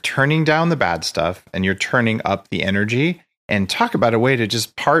you're turning down the bad stuff and you're turning up the energy. And talk about a way to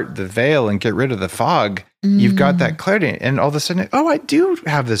just part the veil and get rid of the fog. You've got that clarity. And all of a sudden, I do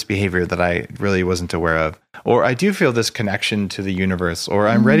have this behavior that I really wasn't aware of. Or I do feel this connection to the universe. Or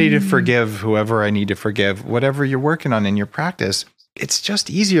I'm ready to forgive whoever I need to forgive. Whatever you're working on in your practice, it's just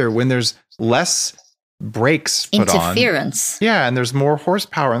easier when there's less brakes put on. Interference. Yeah, and there's more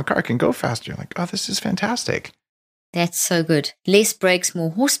horsepower and the car can go faster. You're like, oh, this is fantastic. That's so good. Less brakes,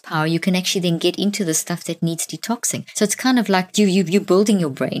 more horsepower. You can actually then get into the stuff that needs detoxing. So it's kind of like you're building your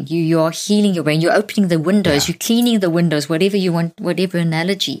brain. You are healing your brain. You're opening the windows. You're cleaning the windows, whatever you want, whatever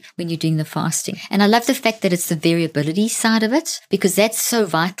analogy when you're doing the fasting. And I love the fact that it's the variability side of it, because that's so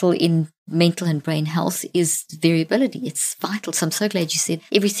vital in mental and brain health is variability. It's vital. So I'm so glad you said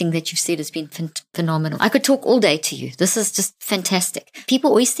everything that you've said has been phenomenal. I could talk all day to you. This is just fantastic.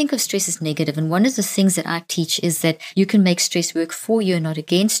 People always think of stress as negative. And one of the things that I teach is that you can make stress work for you and not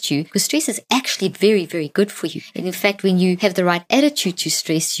against you, because stress is actually very, very good for you. And in fact, when you have the right attitude to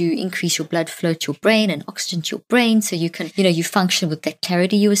stress, you increase your blood flow to your brain and oxygen to your brain. So you can, you function with that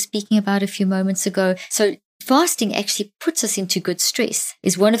clarity you were speaking about a few moments ago. So fasting actually puts us into good stress,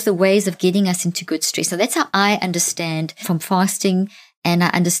 is one of the ways of getting us into good stress. So that's how I understand from fasting, and I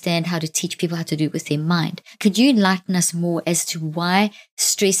understand how to teach people how to do it with their mind. Could you enlighten us more as to why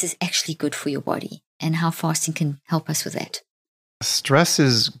stress is actually good for your body and how fasting can help us with that? Stress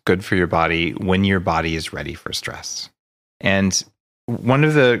is good for your body when your body is ready for stress. And one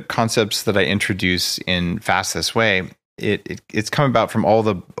of the concepts that I introduce in Fast This Way, it's come about from all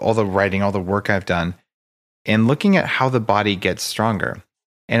the writing, all the work I've done, and looking at how the body gets stronger.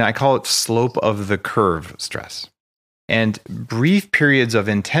 And I call it slope of the curve stress. And brief periods of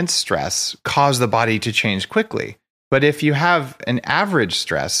intense stress cause the body to change quickly. But if you have an average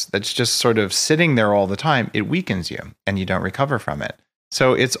stress that's just sort of sitting there all the time, it weakens you and you don't recover from it.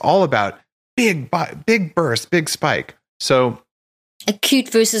 So it's all about big burst, big spike. So acute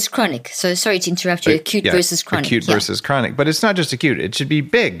versus chronic. So sorry to interrupt you. Acute versus chronic. Acute versus chronic. But it's not just acute. It should be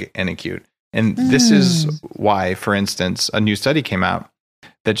big and acute. And this is why, for instance, a new study came out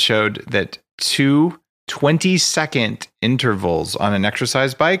that showed that 2 20-second intervals on an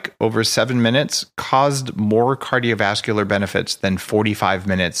exercise bike over 7 minutes caused more cardiovascular benefits than 45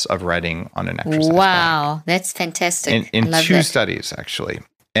 minutes of riding on an exercise bike. Wow, that's fantastic. In 2 studies, actually.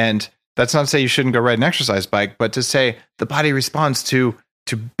 And that's not to say you shouldn't go ride an exercise bike, but to say the body responds to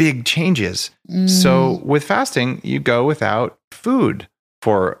big changes. So with fasting, you go without food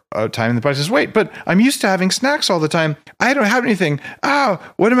for a time, and the body says, wait, but I'm used to having snacks all the time. I don't have anything.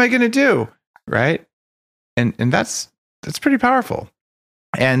 What am I going to do? Right? And that's pretty powerful.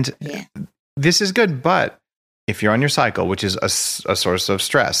 And this is good, but if you're on your cycle, which is a source of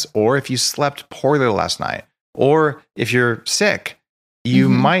stress, or if you slept poorly last night, or if you're sick, you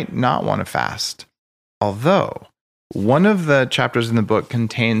might not want to fast. Although one of the chapters in the book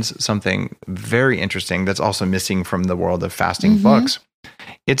contains something very interesting that's also missing from the world of fasting books.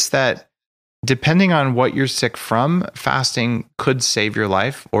 It's that depending on what you're sick from, fasting could save your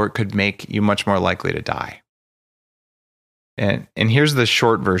life, or it could make you much more likely to die. And here's the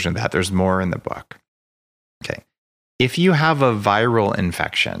short version of that. There's more in the book. Okay. If you have a viral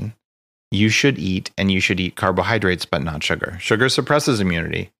infection, you should eat carbohydrates, but not sugar. Sugar suppresses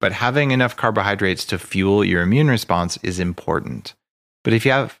immunity, but having enough carbohydrates to fuel your immune response is important. But if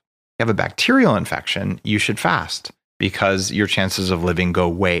you have a bacterial infection, you should fast, because your chances of living go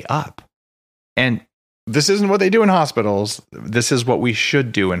way up. And this isn't what they do in hospitals. This is what we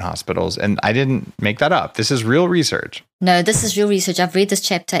should do in hospitals. And I didn't make that up. This is real research. No, this is real research. I've read this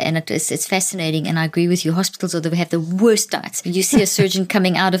chapter and it's fascinating. And I agree with you. Hospitals have the worst diets. You see a surgeon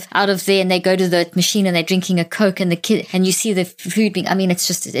coming out of there, and they go to the machine and they're drinking a Coke, and you see the food being,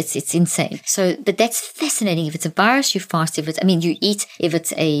 it's insane. So, but that's fascinating. If it's a virus, you fast. You eat. If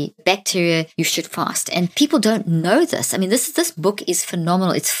it's a bacteria, you should fast. And people don't know this. This book is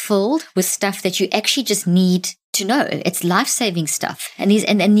phenomenal. It's filled with stuff that you actually just need to know. It's life-saving stuff. And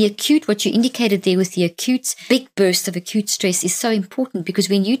the acute, what you indicated there with the acute, big burst of acute stress is so important, because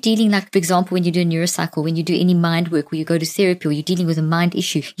when you're dealing, like, for example, when you do a neurocycle, when you do any mind work, or you go to therapy, or you're dealing with a mind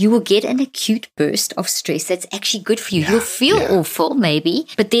issue, you will get an acute burst of stress that's actually good for you. You'll feel awful, maybe,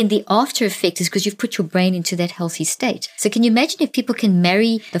 but then the after effect is because you've put your brain into that healthy state. So can you imagine if people can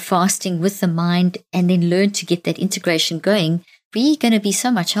marry the fasting with the mind and then learn to get that integration going, we're going to be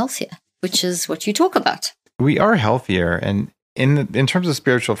so much healthier, which is what you talk about. We are healthier. And in terms of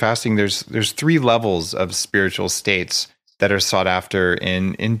spiritual fasting, there's 3 levels of spiritual states that are sought after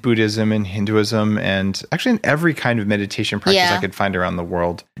in Buddhism and Hinduism, and actually in every kind of meditation practice I could find around the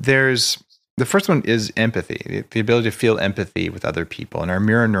world. The first one is empathy, the ability to feel empathy with other people, and our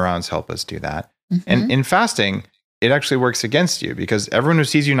mirror neurons help us do that. Mm-hmm. And in fasting, it actually works against you because everyone who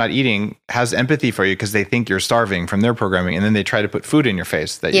sees you not eating has empathy for you because they think you're starving from their programming, and then they try to put food in your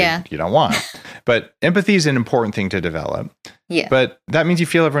face that you don't want. But empathy is an important thing to develop. Yeah. But that means you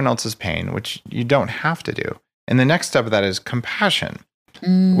feel everyone else's pain, which you don't have to do. And the next step of that is compassion,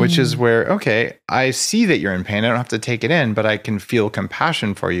 which is where, okay, I see that you're in pain. I don't have to take it in, but I can feel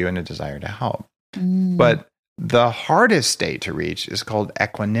compassion for you and a desire to help. But the hardest state to reach is called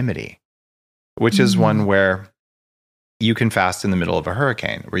equanimity, which is one where you can fast in the middle of a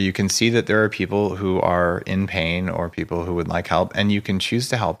hurricane, where you can see that there are people who are in pain or people who would like help, and you can choose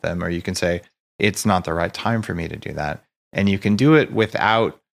to help them, or you can say, it's not the right time for me to do that. And you can do it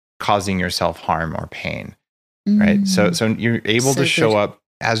without causing yourself harm or pain, right? So you're able to show up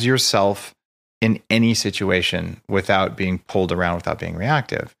as yourself in any situation without being pulled around, without being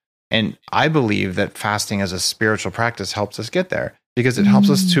reactive. And I believe that fasting as a spiritual practice helps us get there because it helps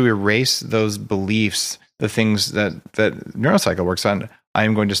us to erase those beliefs, the things that Neurocycle works on. I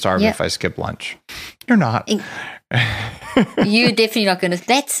am going to starve if I skip lunch. You're not. You're definitely not going to.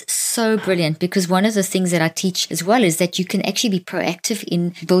 That's so brilliant because one of the things that I teach as well is that you can actually be proactive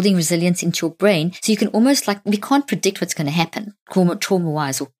in building resilience into your brain. So you can almost we can't predict what's going to happen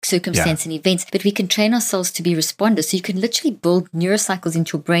trauma-wise or circumstance and events, but we can train ourselves to be responders. So you can literally build neurocycles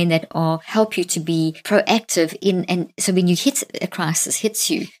into your brain that help you to be proactive in. And so when you hit a crisis, hits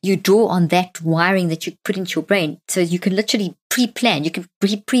you, you draw on that wiring that you put into your brain. So you can literally pre-plan, you can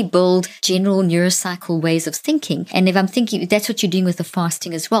pre-build general neurocycle ways of thinking. And if I'm thinking, that's what you're doing with the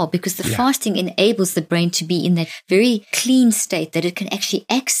fasting as well, because the fasting enables the brain to be in that very clean state that it can actually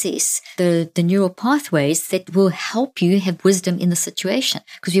access the neural pathways that will help you have wisdom in the situation.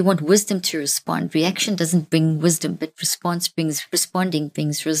 Because we want wisdom to respond. Reaction doesn't bring wisdom, but responding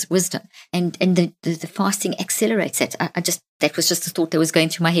brings wisdom. And the fasting accelerates that. That was just a thought that was going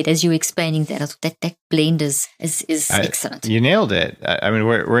through my head as you were explaining that. I thought that blend is excellent. You nailed it. I mean,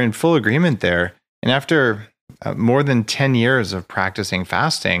 we're in full agreement there. And after more than 10 years of practicing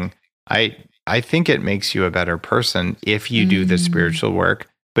fasting, I think it makes you a better person if you do the spiritual work.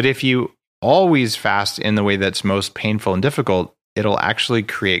 But if you always fast in the way that's most painful and difficult, it'll actually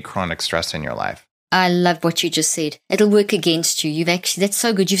create chronic stress in your life. I love what you just said. It'll work against you. That's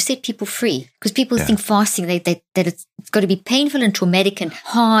so good. You've set people free because people think fasting that it's got to be painful and traumatic and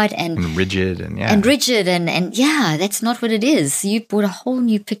hard and rigid and that's not what it is. You brought a whole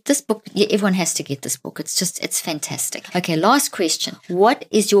new pick. This book, everyone has to get this book. It's fantastic. Okay, last question. What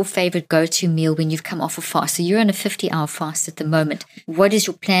is your favorite go-to meal when you've come off a fast? So you're on a 50-hour fast at the moment. What is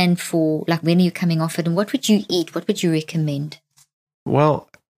your plan for, when are you coming off it, and what would you eat? What would you recommend? Well,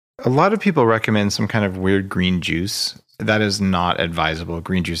 a lot of people recommend some kind of weird green juice. That is not advisable.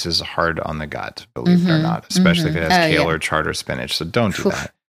 Green juice is hard on the gut, believe it or not, especially if it has kale or chard or spinach. So don't do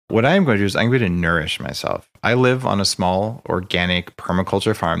that. What I'm going to do is I'm going to nourish myself. I live on a small organic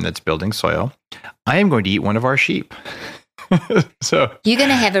permaculture farm that's building soil. I am going to eat one of our sheep. So you're going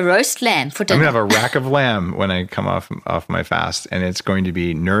to have a roast lamb for dinner. I'm going to have a rack of lamb when I come off my fast, and it's going to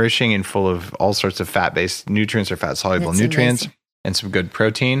be nourishing and full of all sorts of fat-based nutrients or fat-soluble nutrients. Amazing. And some good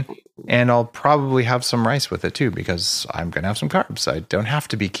protein. And I'll probably have some rice with it too, because I'm going to have some carbs. I don't have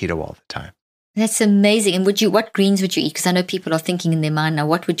to be keto all the time. That's amazing. And what greens would you eat? Because I know people are thinking in their mind now,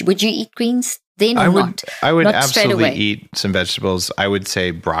 would you eat greens then or not? I would absolutely eat some vegetables. I would say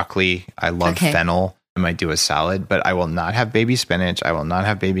broccoli. I love fennel. I might do a salad, but I will not have baby spinach. I will not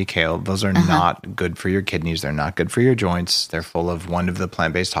have baby kale. Those are not good for your kidneys. They're not good for your joints. They're full of one of the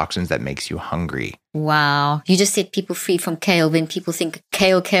plant-based toxins that makes you hungry. Wow. You just set people free from kale when people think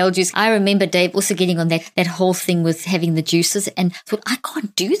kale juice. I remember Dave also getting on that whole thing with having the juices and thought, I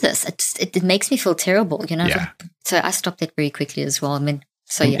can't do this. It makes me feel terrible, Yeah. So I stopped that very quickly as well. I mean,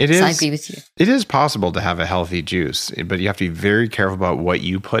 so I agree with you. It is possible to have a healthy juice, but you have to be very careful about what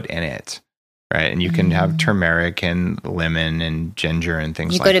you put in it. Right. And you can have turmeric and lemon and ginger and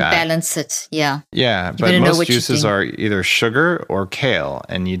things like that. You've got to balance it. Yeah. Yeah. But most juices are either sugar or kale,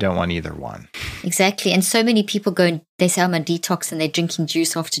 and you don't want either one. Exactly. And so many people they say, I'm a detox, and they're drinking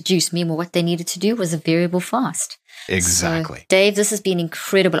juice after juice. Meanwhile, what they needed to do was a variable fast. Exactly. So, Dave, this has been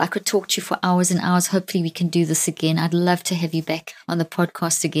incredible. I could talk to you for hours and hours. Hopefully we can do this again. I'd love to have you back on the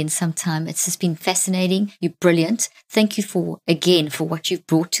podcast again sometime. It's just been fascinating. You're brilliant. Thank you for what you've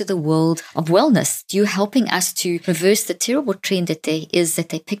brought to the world of wellness. You're helping us to reverse the terrible trend that they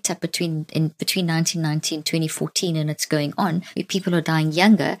picked up between 1990 and 2014, and it's going on, where people are dying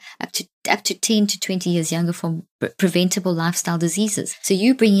younger, up to 10 to 20 years younger from preventable lifestyle diseases. So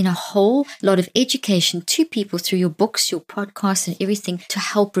you bring in a whole lot of education to people through your books, your podcasts, and everything to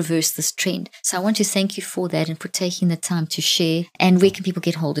help reverse this trend. So I want to thank you for that and for taking the time to share. And where can people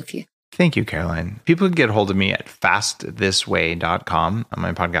get hold of you? Thank you, Caroline. People can get hold of me at fastthisway.com.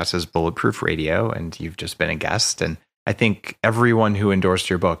 My podcast is Bulletproof Radio, and you've just been a guest. And I think everyone who endorsed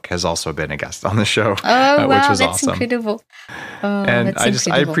your book has also been a guest on the show, wow, which was that's awesome. Incredible. And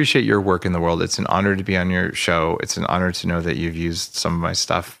I appreciate your work in the world. It's an honor to be on your show. It's an honor to know that you've used some of my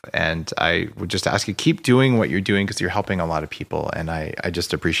stuff. And I would just ask you, keep doing what you're doing because you're helping a lot of people. And I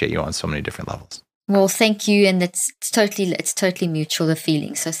just appreciate you on so many different levels. Well, thank you. And it's totally mutual, the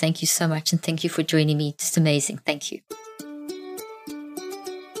feeling. So thank you so much. And thank you for joining me. Just amazing. Thank you.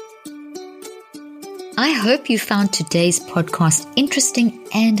 I hope you found today's podcast interesting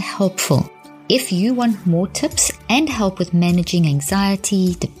and helpful. If you want more tips and help with managing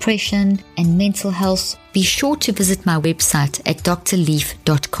anxiety, depression, and mental health, be sure to visit my website at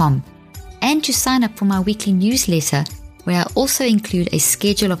drleaf.com and to sign up for my weekly newsletter, where I also include a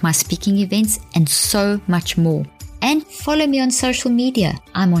schedule of my speaking events and so much more. And follow me on social media.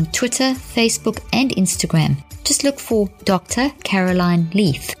 I'm on Twitter, Facebook, and Instagram. Just look for Dr. Caroline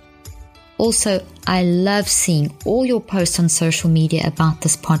Leaf. Also, I love seeing all your posts on social media about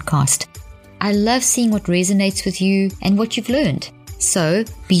this podcast. I love seeing what resonates with you and what you've learned. So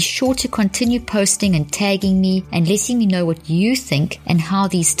be sure to continue posting and tagging me and letting me know what you think and how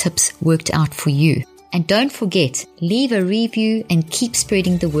these tips worked out for you. And don't forget, leave a review and keep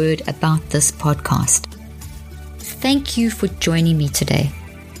spreading the word about this podcast. Thank you for joining me today.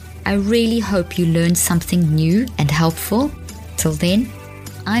 I really hope you learned something new and helpful. Till then,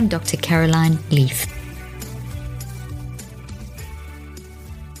 I'm Dr. Caroline Leaf.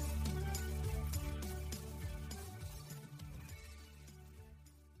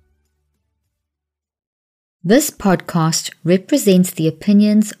 This podcast represents the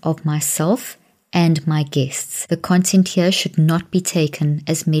opinions of myself and my guests. The content here should not be taken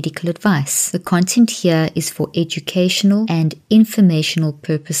as medical advice. The content here is for educational and informational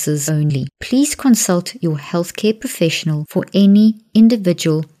purposes only. Please consult your healthcare professional for any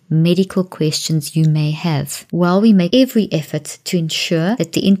individual medical questions you may have. While we make every effort to ensure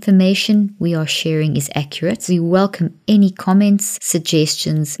that the information we are sharing is accurate, we welcome any comments,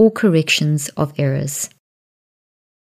 suggestions, or corrections of errors.